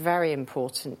 was very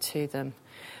important to them.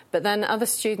 But then other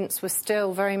students were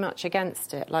still very much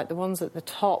against it, like the ones at the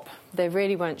top. They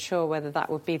really weren't sure whether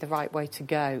that would be the right way to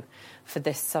go for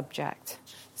this subject.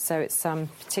 So it's some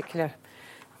particular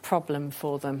problem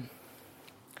for them.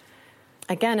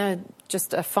 Again,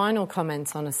 just a final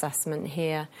comment on assessment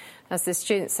here. As the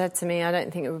student said to me, I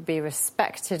don't think it would be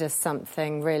respected as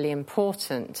something really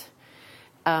important.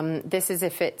 This is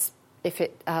if it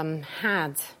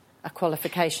had a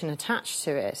qualification attached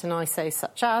to it. And I say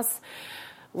such as,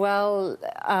 well,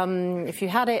 if you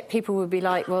had it, people would be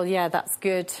like, well, yeah, that's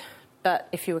good. But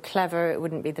if you were clever, it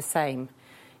wouldn't be the same.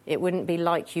 It wouldn't be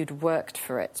like you'd worked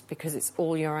for it because it's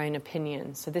all your own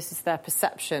opinion. So this is their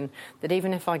perception that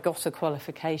even if I got a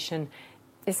qualification,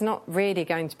 it's not really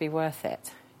going to be worth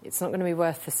it. It's not going to be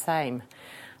worth the same.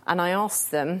 And I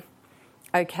asked them,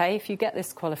 OK, if you get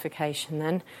this qualification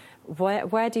then,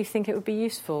 where do you think it would be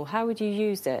useful? How would you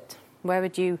use it? Where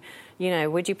would you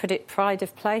put it pride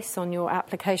of place on your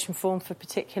application form for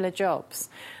particular jobs?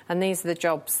 And these are the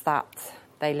jobs that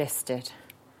they listed.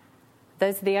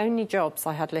 Those are the only jobs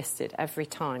I had listed every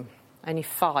time. Only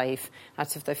 5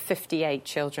 out of the 58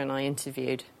 children I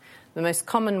interviewed. The most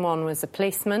common one was a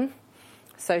policeman,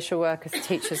 social workers,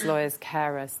 teachers, lawyers,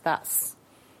 carers. That's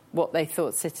what they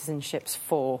thought citizenship's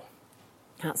for.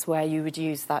 That's where you would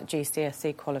use that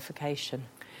GCSE qualification.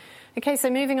 OK,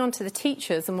 so moving on to the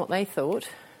teachers and what they thought.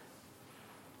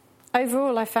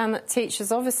 Overall, I found that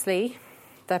teachers, obviously,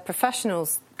 they're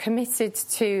professionals committed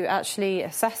to actually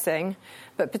assessing,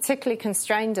 but particularly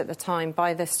constrained at the time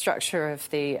by the structure of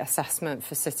the assessment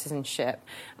for citizenship,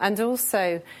 and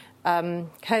also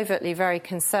covertly very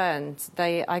concerned.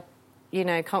 I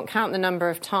can't count the number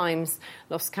of times,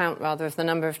 lost count rather, of the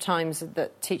number of times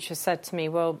that teachers said to me,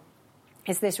 well,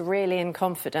 is this really in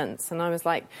confidence? And I was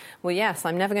like, well, yes,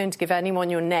 I'm never going to give anyone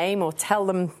your name or tell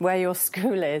them where your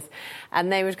school is.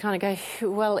 And they would kind of go,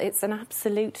 well, it's an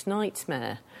absolute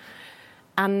nightmare.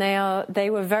 And they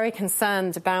were very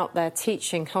concerned about their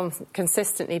teaching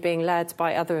consistently being led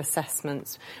by other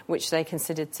assessments, which they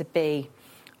considered to be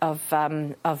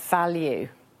value,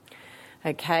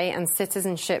 okay, and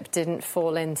citizenship didn't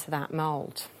fall into that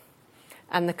mould.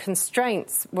 And the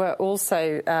constraints were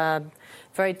also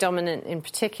very dominant in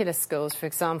particular schools. For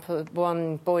example,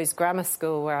 one boys' grammar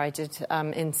school where I did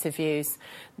interviews,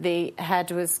 the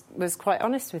head was quite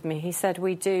honest with me. He said,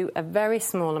 we do a very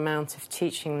small amount of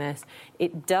teaching this.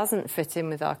 It doesn't fit in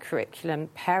with our curriculum.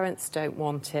 Parents don't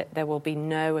want it. There will be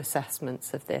no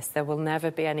assessments of this. There will never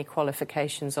be any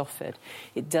qualifications offered.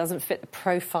 It doesn't fit the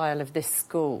profile of this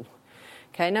school.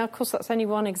 Okay, now, of course, that's only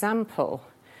one example,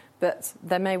 but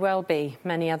there may well be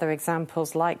many other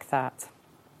examples like that.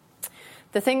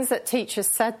 The things that teachers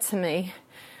said to me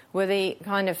were the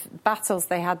kind of battles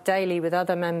they had daily with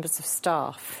other members of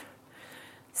staff.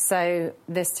 So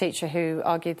this teacher who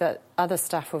argued that other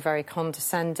staff were very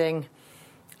condescending,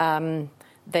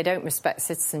 they don't respect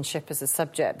citizenship as a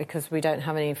subject because we don't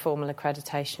have any formal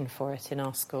accreditation for it in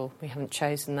our school. We haven't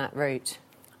chosen that route.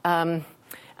 And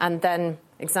then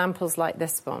examples like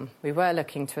this one. We were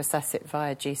looking to assess it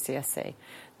via GCSE.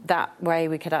 That way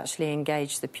we could actually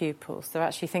engage the pupils. They're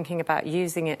actually thinking about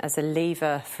using it as a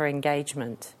lever for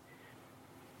engagement.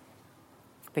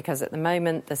 Because at the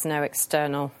moment there's no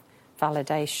external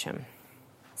validation.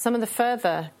 Some of the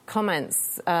further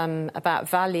comments about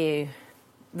value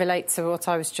relate to what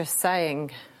I was just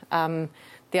saying.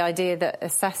 The idea that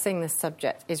assessing the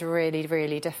subject is really,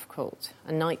 really difficult.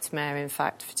 A nightmare, in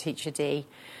fact, for Teacher D.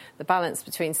 The balance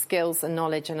between skills and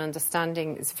knowledge and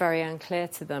understanding is very unclear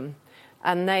to them.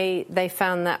 And they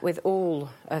found that with all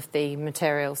of the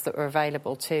materials that were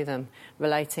available to them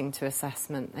relating to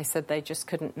assessment. They said they just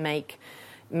couldn't make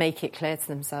it clear to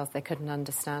themselves. They couldn't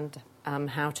understand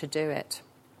how to do it.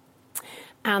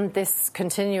 And this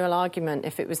continual argument,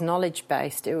 if it was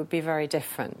knowledge-based, it would be very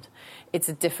different. It's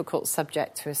a difficult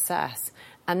subject to assess.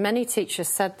 And many teachers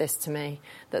said this to me,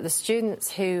 that the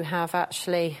students who have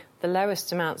actually the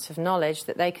lowest amounts of knowledge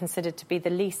that they considered to be the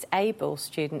least able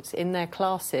students in their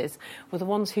classes were the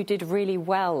ones who did really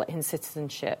well in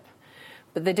citizenship.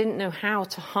 But they didn't know how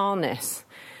to harness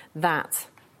that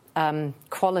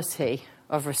quality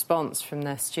of response from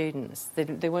their students.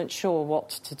 They weren't sure what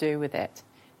to do with it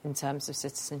in terms of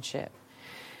citizenship.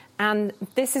 And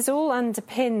this is all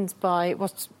underpinned by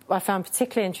what I found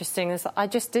particularly interesting is that I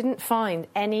just didn't find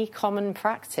any common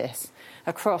practice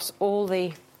across all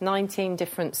the 19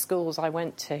 different schools I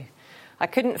went to. I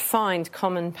couldn't find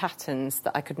common patterns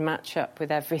that I could match up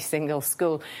with every single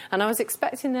school. And I was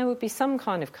expecting there would be some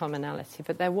kind of commonality,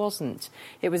 but there wasn't.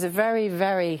 It was a very,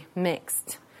 very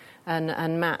mixed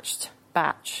and matched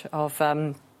batch of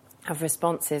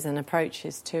responses and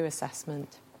approaches to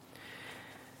assessment.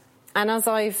 And as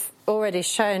I've already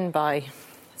shown by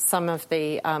some of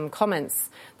the comments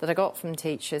that I got from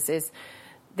teachers, is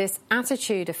this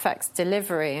attitude affects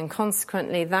delivery, and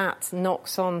consequently that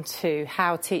knocks on to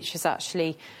how teachers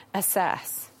actually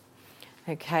assess.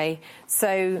 Okay,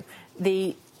 so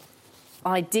the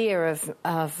idea of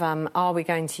are we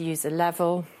going to use a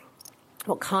level,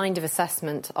 what kind of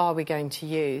assessment are we going to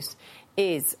use,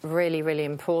 is really, really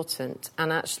important.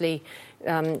 And actually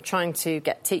trying to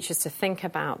get teachers to think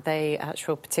about the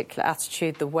actual particular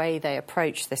attitude, the way they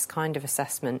approach this kind of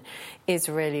assessment is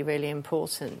really, really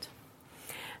important.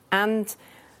 And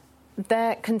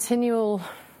their continual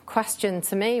question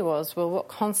to me was, well, what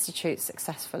constitutes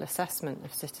successful assessment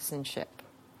of citizenship?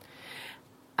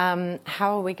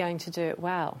 How are we going to do it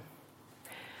well?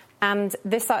 And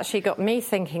this actually got me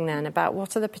thinking then about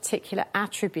what are the particular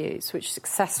attributes which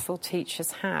successful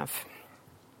teachers have.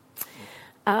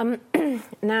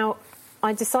 Now,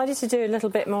 I decided to do a little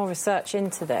bit more research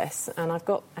into this, and I've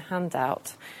got a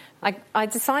handout. I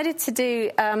decided to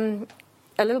do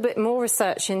a little bit more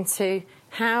research into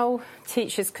how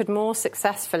teachers could more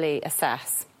successfully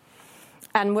assess.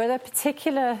 And were there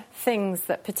particular things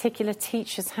that particular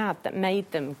teachers had that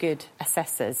made them good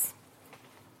assessors?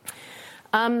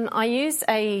 I used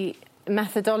a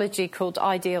methodology called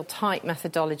ideal type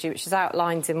methodology, which is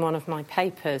outlined in one of my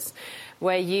papers,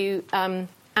 where you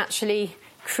actually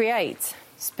create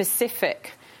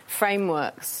specific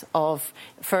frameworks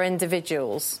for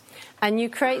individuals, and you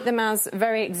create them as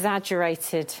very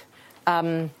exaggerated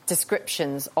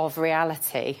descriptions of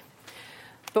reality.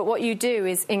 But what you do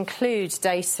is include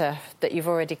data that you've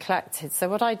already collected. So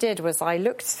what I did was I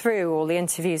looked through all the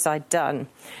interviews I'd done,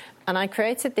 and I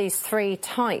created these 3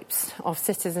 types of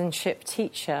citizenship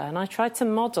teacher, and I tried to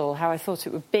model how I thought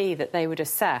it would be that they would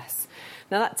assess.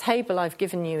 Now, that table I've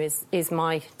given you is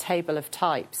my table of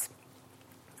types.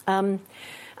 And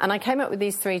I came up with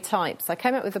these 3 types. I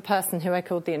came up with the person who I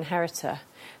called the inheritor,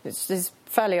 which is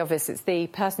fairly obvious. It's the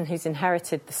person who's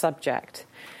inherited the subject.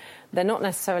 They're not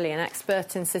necessarily an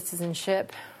expert in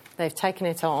citizenship, they've taken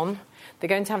it on, they're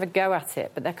going to have a go at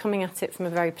it, but they're coming at it from a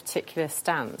very particular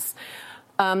stance.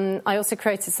 I also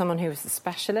created someone who was a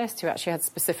specialist, who actually had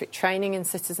specific training in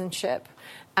citizenship,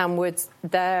 and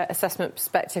their assessment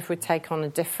perspective would take on a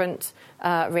different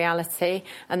reality.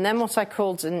 And then what I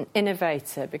called an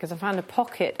innovator, because I found a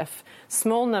pocket of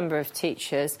small number of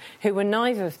teachers who were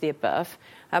neither of the above,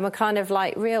 and were kind of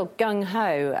like real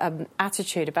gung-ho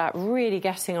attitude about really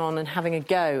getting on and having a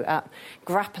go at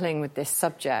grappling with this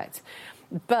subject.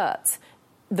 But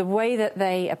the way that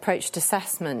they approached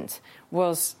assessment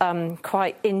was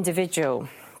quite individual.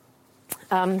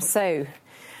 So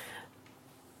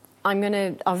I'm going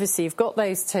to, obviously, you've got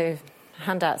those two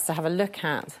handouts to have a look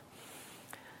at.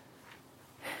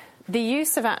 The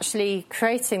use of actually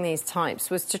creating these types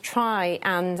was to try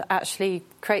and actually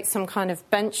create some kind of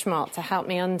benchmark to help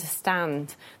me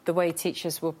understand the way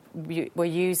teachers were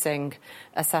using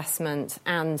assessment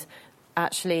and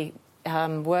actually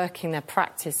working their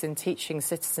practice in teaching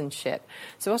citizenship.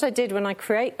 So what I did when I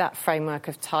create that framework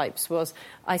of types was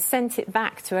I sent it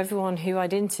back to everyone who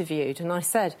I'd interviewed, and I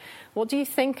said, what do you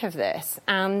think of this?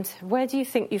 And where do you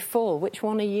think you fall? Which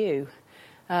one are you?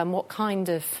 What kind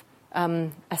of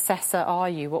assessor are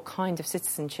you? What kind of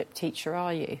citizenship teacher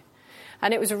are you?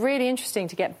 And it was really interesting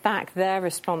to get back their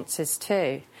responses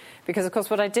too, because of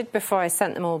course what I did before I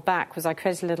sent them all back was I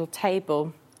created a little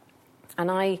table and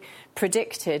I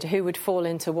predicted who would fall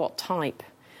into what type.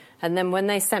 And then when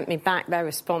they sent me back their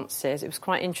responses, it was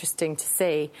quite interesting to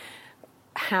see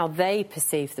how they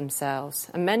perceive themselves.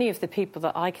 And many of the people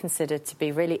that I considered to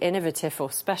be really innovative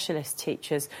or specialist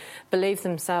teachers believe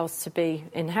themselves to be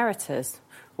inheritors,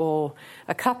 or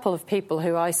a couple of people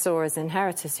who I saw as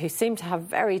inheritors who seemed to have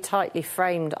very tightly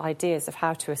framed ideas of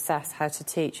how to assess, how to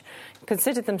teach,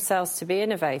 considered themselves to be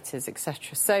innovators,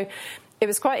 etc. So it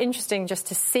was quite interesting just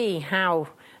to see how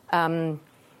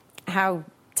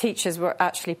teachers were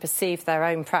actually perceived their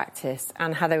own practice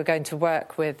and how they were going to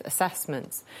work with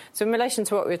assessments. So in relation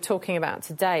to what we were talking about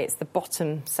today, it's the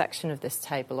bottom section of this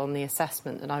table on the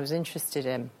assessment that I was interested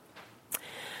in.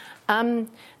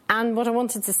 And what I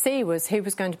wanted to see was who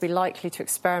was going to be likely to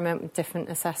experiment with different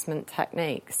assessment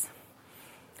techniques.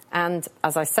 And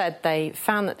as I said, they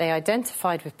found that they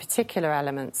identified with particular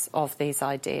elements of these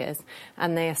ideas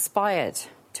and they aspired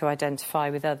to identify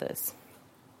with others.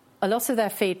 A lot of their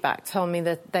feedback told me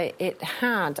that it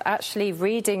had, actually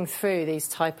reading through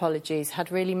these typologies,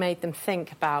 had really made them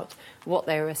think about what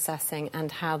they were assessing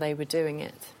and how they were doing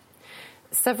it.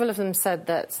 Several of them said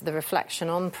that the reflection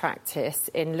on practice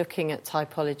in looking at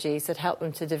typologies had helped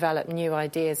them to develop new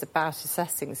ideas about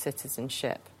assessing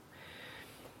citizenship.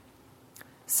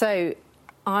 So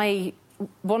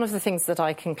one of the things that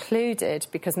I concluded,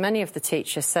 because many of the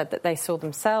teachers said that they saw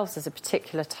themselves as a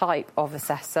particular type of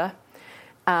assessor,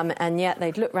 and yet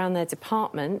they'd look around their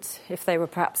department, if they were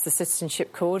perhaps the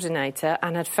citizenship coordinator,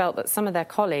 and had felt that some of their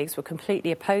colleagues were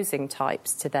completely opposing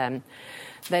types to them.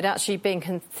 They'd actually been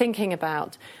thinking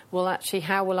about, well, actually,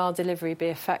 how will our delivery be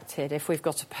affected if we've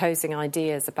got opposing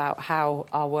ideas about how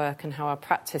our work and how our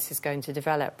practice is going to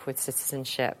develop with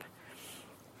citizenship?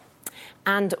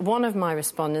 And one of my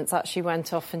respondents actually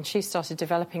went off and she started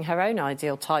developing her own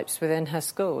ideal types within her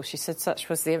school. She said such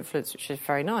was the influence, which was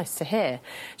very nice to hear.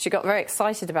 She got very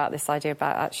excited about this idea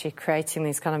about actually creating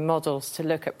these kind of models to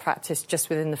look at practice just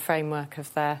within the framework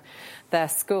of their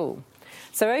school.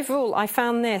 So overall, I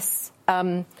found this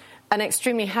an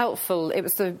extremely helpful, it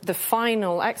was the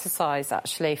final exercise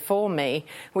actually for me,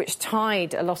 which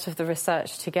tied a lot of the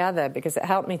research together because it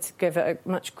helped me to give a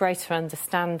much greater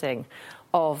understanding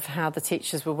of how the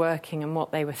teachers were working and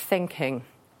what they were thinking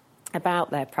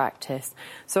about their practice.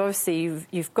 So obviously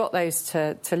you've got those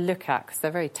to look at because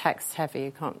they're very text heavy.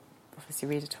 You can't obviously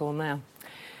read it all now.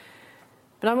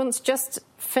 But I want to just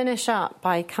finish up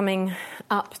by coming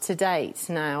up to date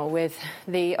now with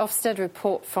the Ofsted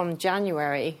report from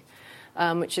January,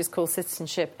 which is called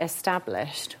Citizenship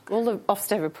Established. All the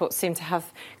Ofsted reports seem to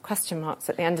have question marks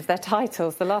at the end of their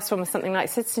titles. The last one was something like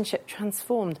Citizenship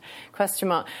Transformed, ?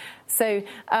 So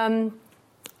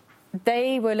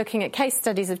they were looking at case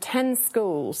studies of 10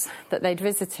 schools that they'd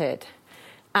visited.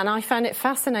 And I found it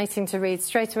fascinating to read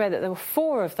straight away that there were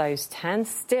 4 of those 10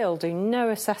 still do no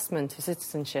assessment of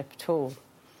citizenship at all.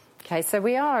 Okay, so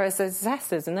we are, as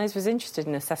assessors, and those of us interested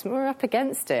in assessment, we're up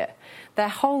against it. They're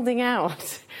holding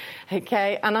out,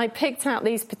 okay? And I picked out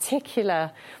these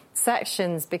particular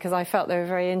sections because I felt they were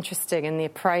very interesting in the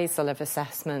appraisal of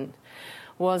assessment,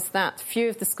 was that few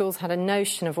of the schools had a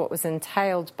notion of what was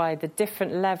entailed by the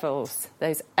different levels,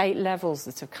 those 8 levels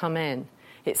that have come in.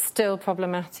 It's still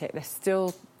problematic. They're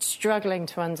still struggling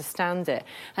to understand it.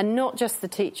 And not just the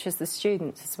teachers, the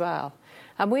students as well.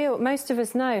 And most of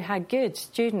us know how good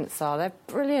students are. They're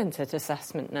brilliant at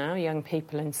assessment now, young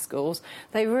people in schools.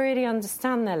 They really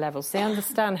understand their levels. They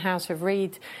understand how to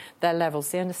read their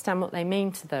levels. They understand what they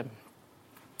mean to them.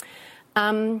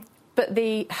 But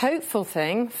the hopeful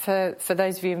thing for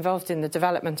those of you involved in the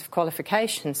development of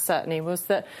qualifications certainly was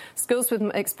that schools with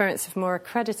experience of more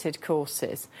accredited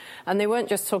courses, and they weren't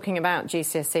just talking about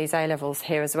GCSEs, A-levels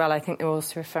here as well. I think they were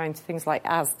also referring to things like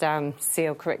ASDAN,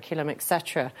 SEAL curriculum,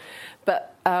 etc. But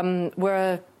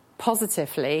were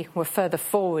further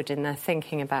forward in their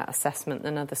thinking about assessment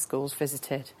than other schools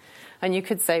visited. And you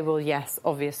could say, well, yes,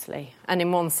 obviously. And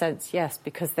in one sense, yes,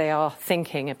 because they are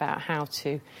thinking about how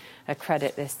to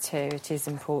accredit this too. It is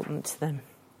important to them.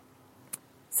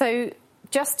 So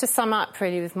just to sum up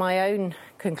really with my own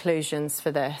conclusions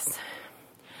for this,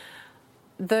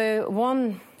 the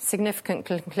one significant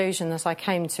conclusion that I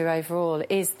came to overall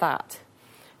is that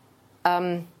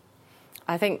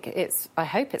I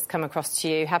hope it's come across to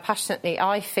you how passionately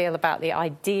I feel about the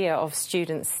idea of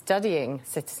students studying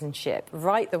citizenship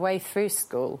right the way through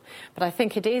school. But I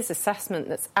think it is assessment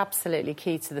that's absolutely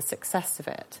key to the success of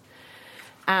it.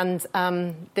 And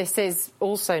this is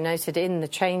also noted in the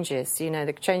changes,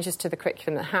 the changes to the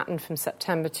curriculum that happened from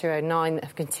September 2009 that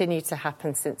have continued to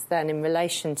happen since then in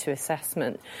relation to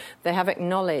assessment. They have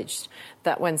acknowledged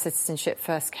that when citizenship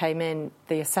first came in,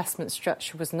 the assessment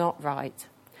structure was not right.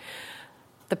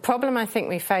 The problem I think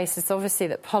we face is obviously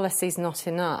that policy is not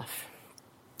enough.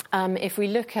 If we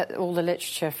look at all the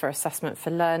literature for assessment for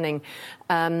learning,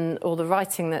 all the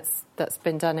writing that's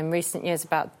been done in recent years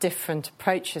about different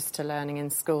approaches to learning in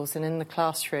schools and in the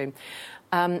classroom,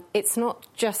 it's not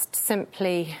just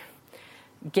simply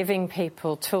giving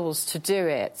people tools to do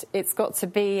it. It's got to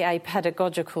be a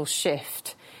pedagogical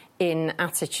shift in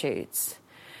attitudes.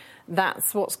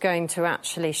 That's what's going to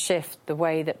actually shift the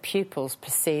way that pupils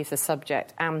perceive the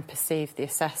subject and perceive the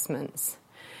assessments.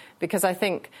 Because I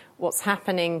think what's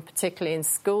happening, particularly in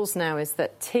schools now, is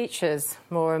that teachers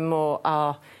more and more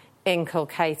are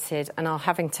inculcated and are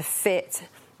having to fit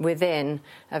within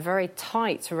a very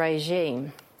tight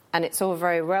regime. And it's all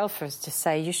very well for us to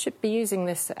say, you should be using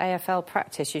this AFL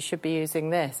practice, you should be using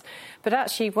this. But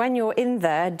actually, when you're in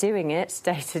there doing it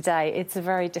day to day, it's a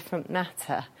very different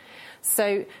matter.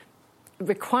 So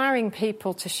requiring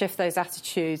people to shift those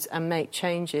attitudes and make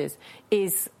changes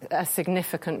is a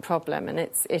significant problem, and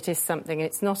it is something,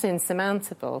 it's not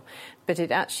insurmountable, but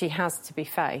it actually has to be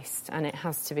faced and it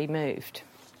has to be moved.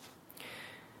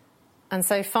 And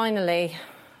so finally,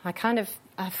 I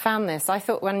found this. I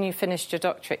thought when you finished your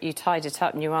doctorate, you tied it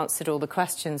up and you answered all the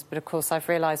questions, but of course I've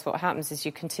realised what happens is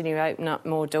you continue to open up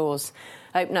more doors,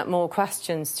 open up more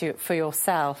questions for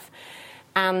yourself.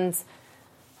 And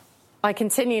I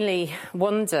continually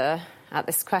wonder at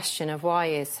this question of why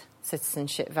is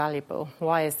citizenship valuable?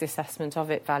 Why is the assessment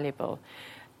of it valuable?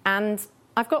 And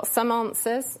I've got some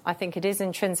answers. I think it is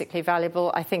intrinsically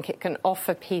valuable. I think it can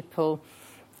offer people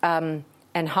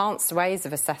enhanced ways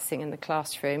of assessing in the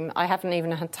classroom. I haven't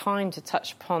even had time to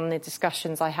touch upon the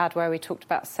discussions I had where we talked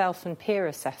about self and peer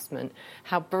assessment,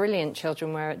 how brilliant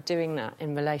children were at doing that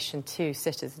in relation to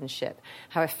citizenship,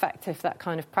 how effective that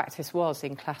kind of practice was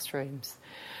in classrooms.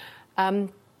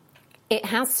 It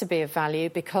has to be of value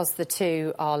because the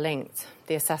two are linked.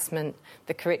 The assessment,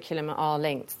 the curriculum are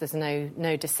linked. There's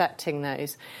no dissecting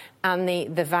those. And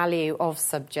the value of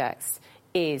subjects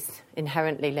is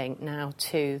inherently linked now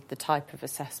to the type of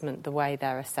assessment, the way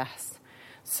they're assessed.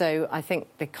 So I think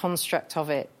the construct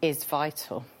of it is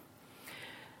vital.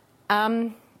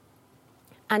 And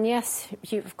yes,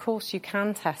 of course you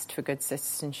can test for good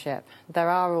citizenship. There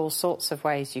are all sorts of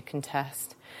ways you can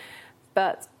test.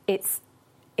 But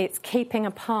it's keeping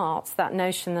apart that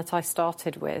notion that I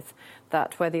started with,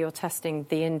 that whether you're testing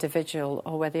the individual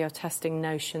or whether you're testing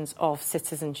notions of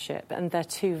citizenship, and they're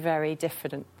two very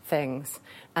different things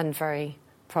and very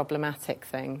problematic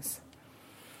things.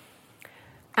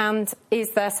 And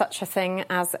is there such a thing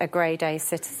as a grade A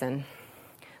citizen?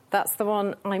 That's the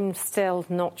one I'm still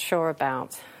not sure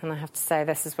about. And I have to say,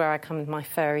 this is where I come with my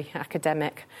furry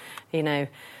academic,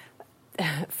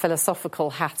 philosophical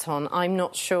hat on. I'm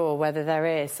not sure whether there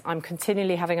is. I'm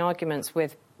continually having arguments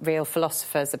with real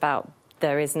philosophers about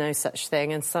there is no such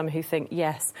thing, and some who think,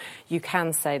 yes, you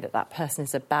can say that that person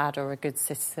is a bad or a good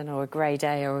citizen or a grade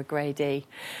A or a grade E.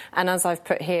 And as I've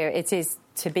put here, it is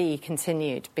to be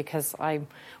continued because I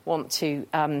want to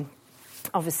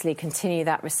obviously continue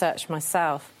that research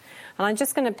myself. And I'm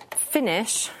just going to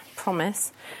finish,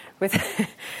 promise, with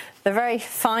the very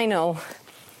final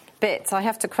bit. I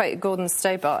have to quote Gordon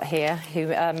Stobart here, who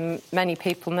many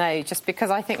people know, just because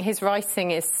I think his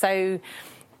writing is so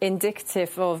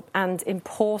indicative of and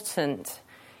important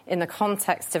in the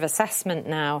context of assessment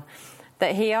now,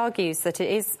 that he argues that it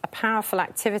is a powerful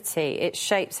activity. It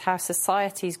shapes how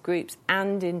societies, groups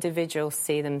and individuals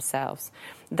see themselves.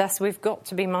 Thus, we've got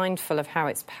to be mindful of how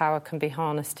its power can be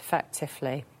harnessed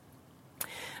effectively.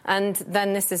 And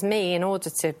then this is me, in order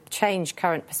to change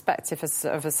current perspective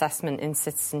of assessment in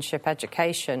citizenship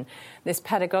education, this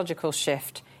pedagogical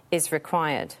shift is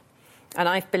required. And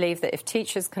I believe that if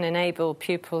teachers can enable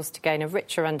pupils to gain a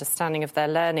richer understanding of their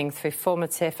learning through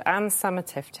formative and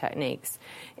summative techniques,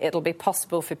 it'll be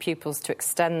possible for pupils to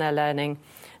extend their learning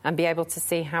and be able to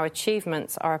see how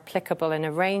achievements are applicable in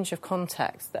a range of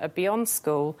contexts that are beyond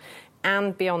school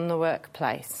and beyond the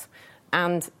workplace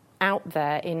and out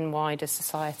there in wider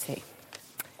society.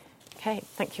 OK,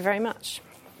 thank you very much.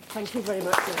 Thank you very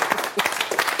much.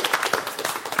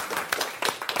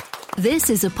 This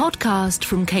is a podcast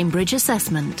from Cambridge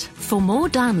Assessment. For more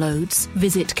downloads,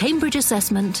 visit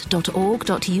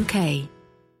cambridgeassessment.org.uk.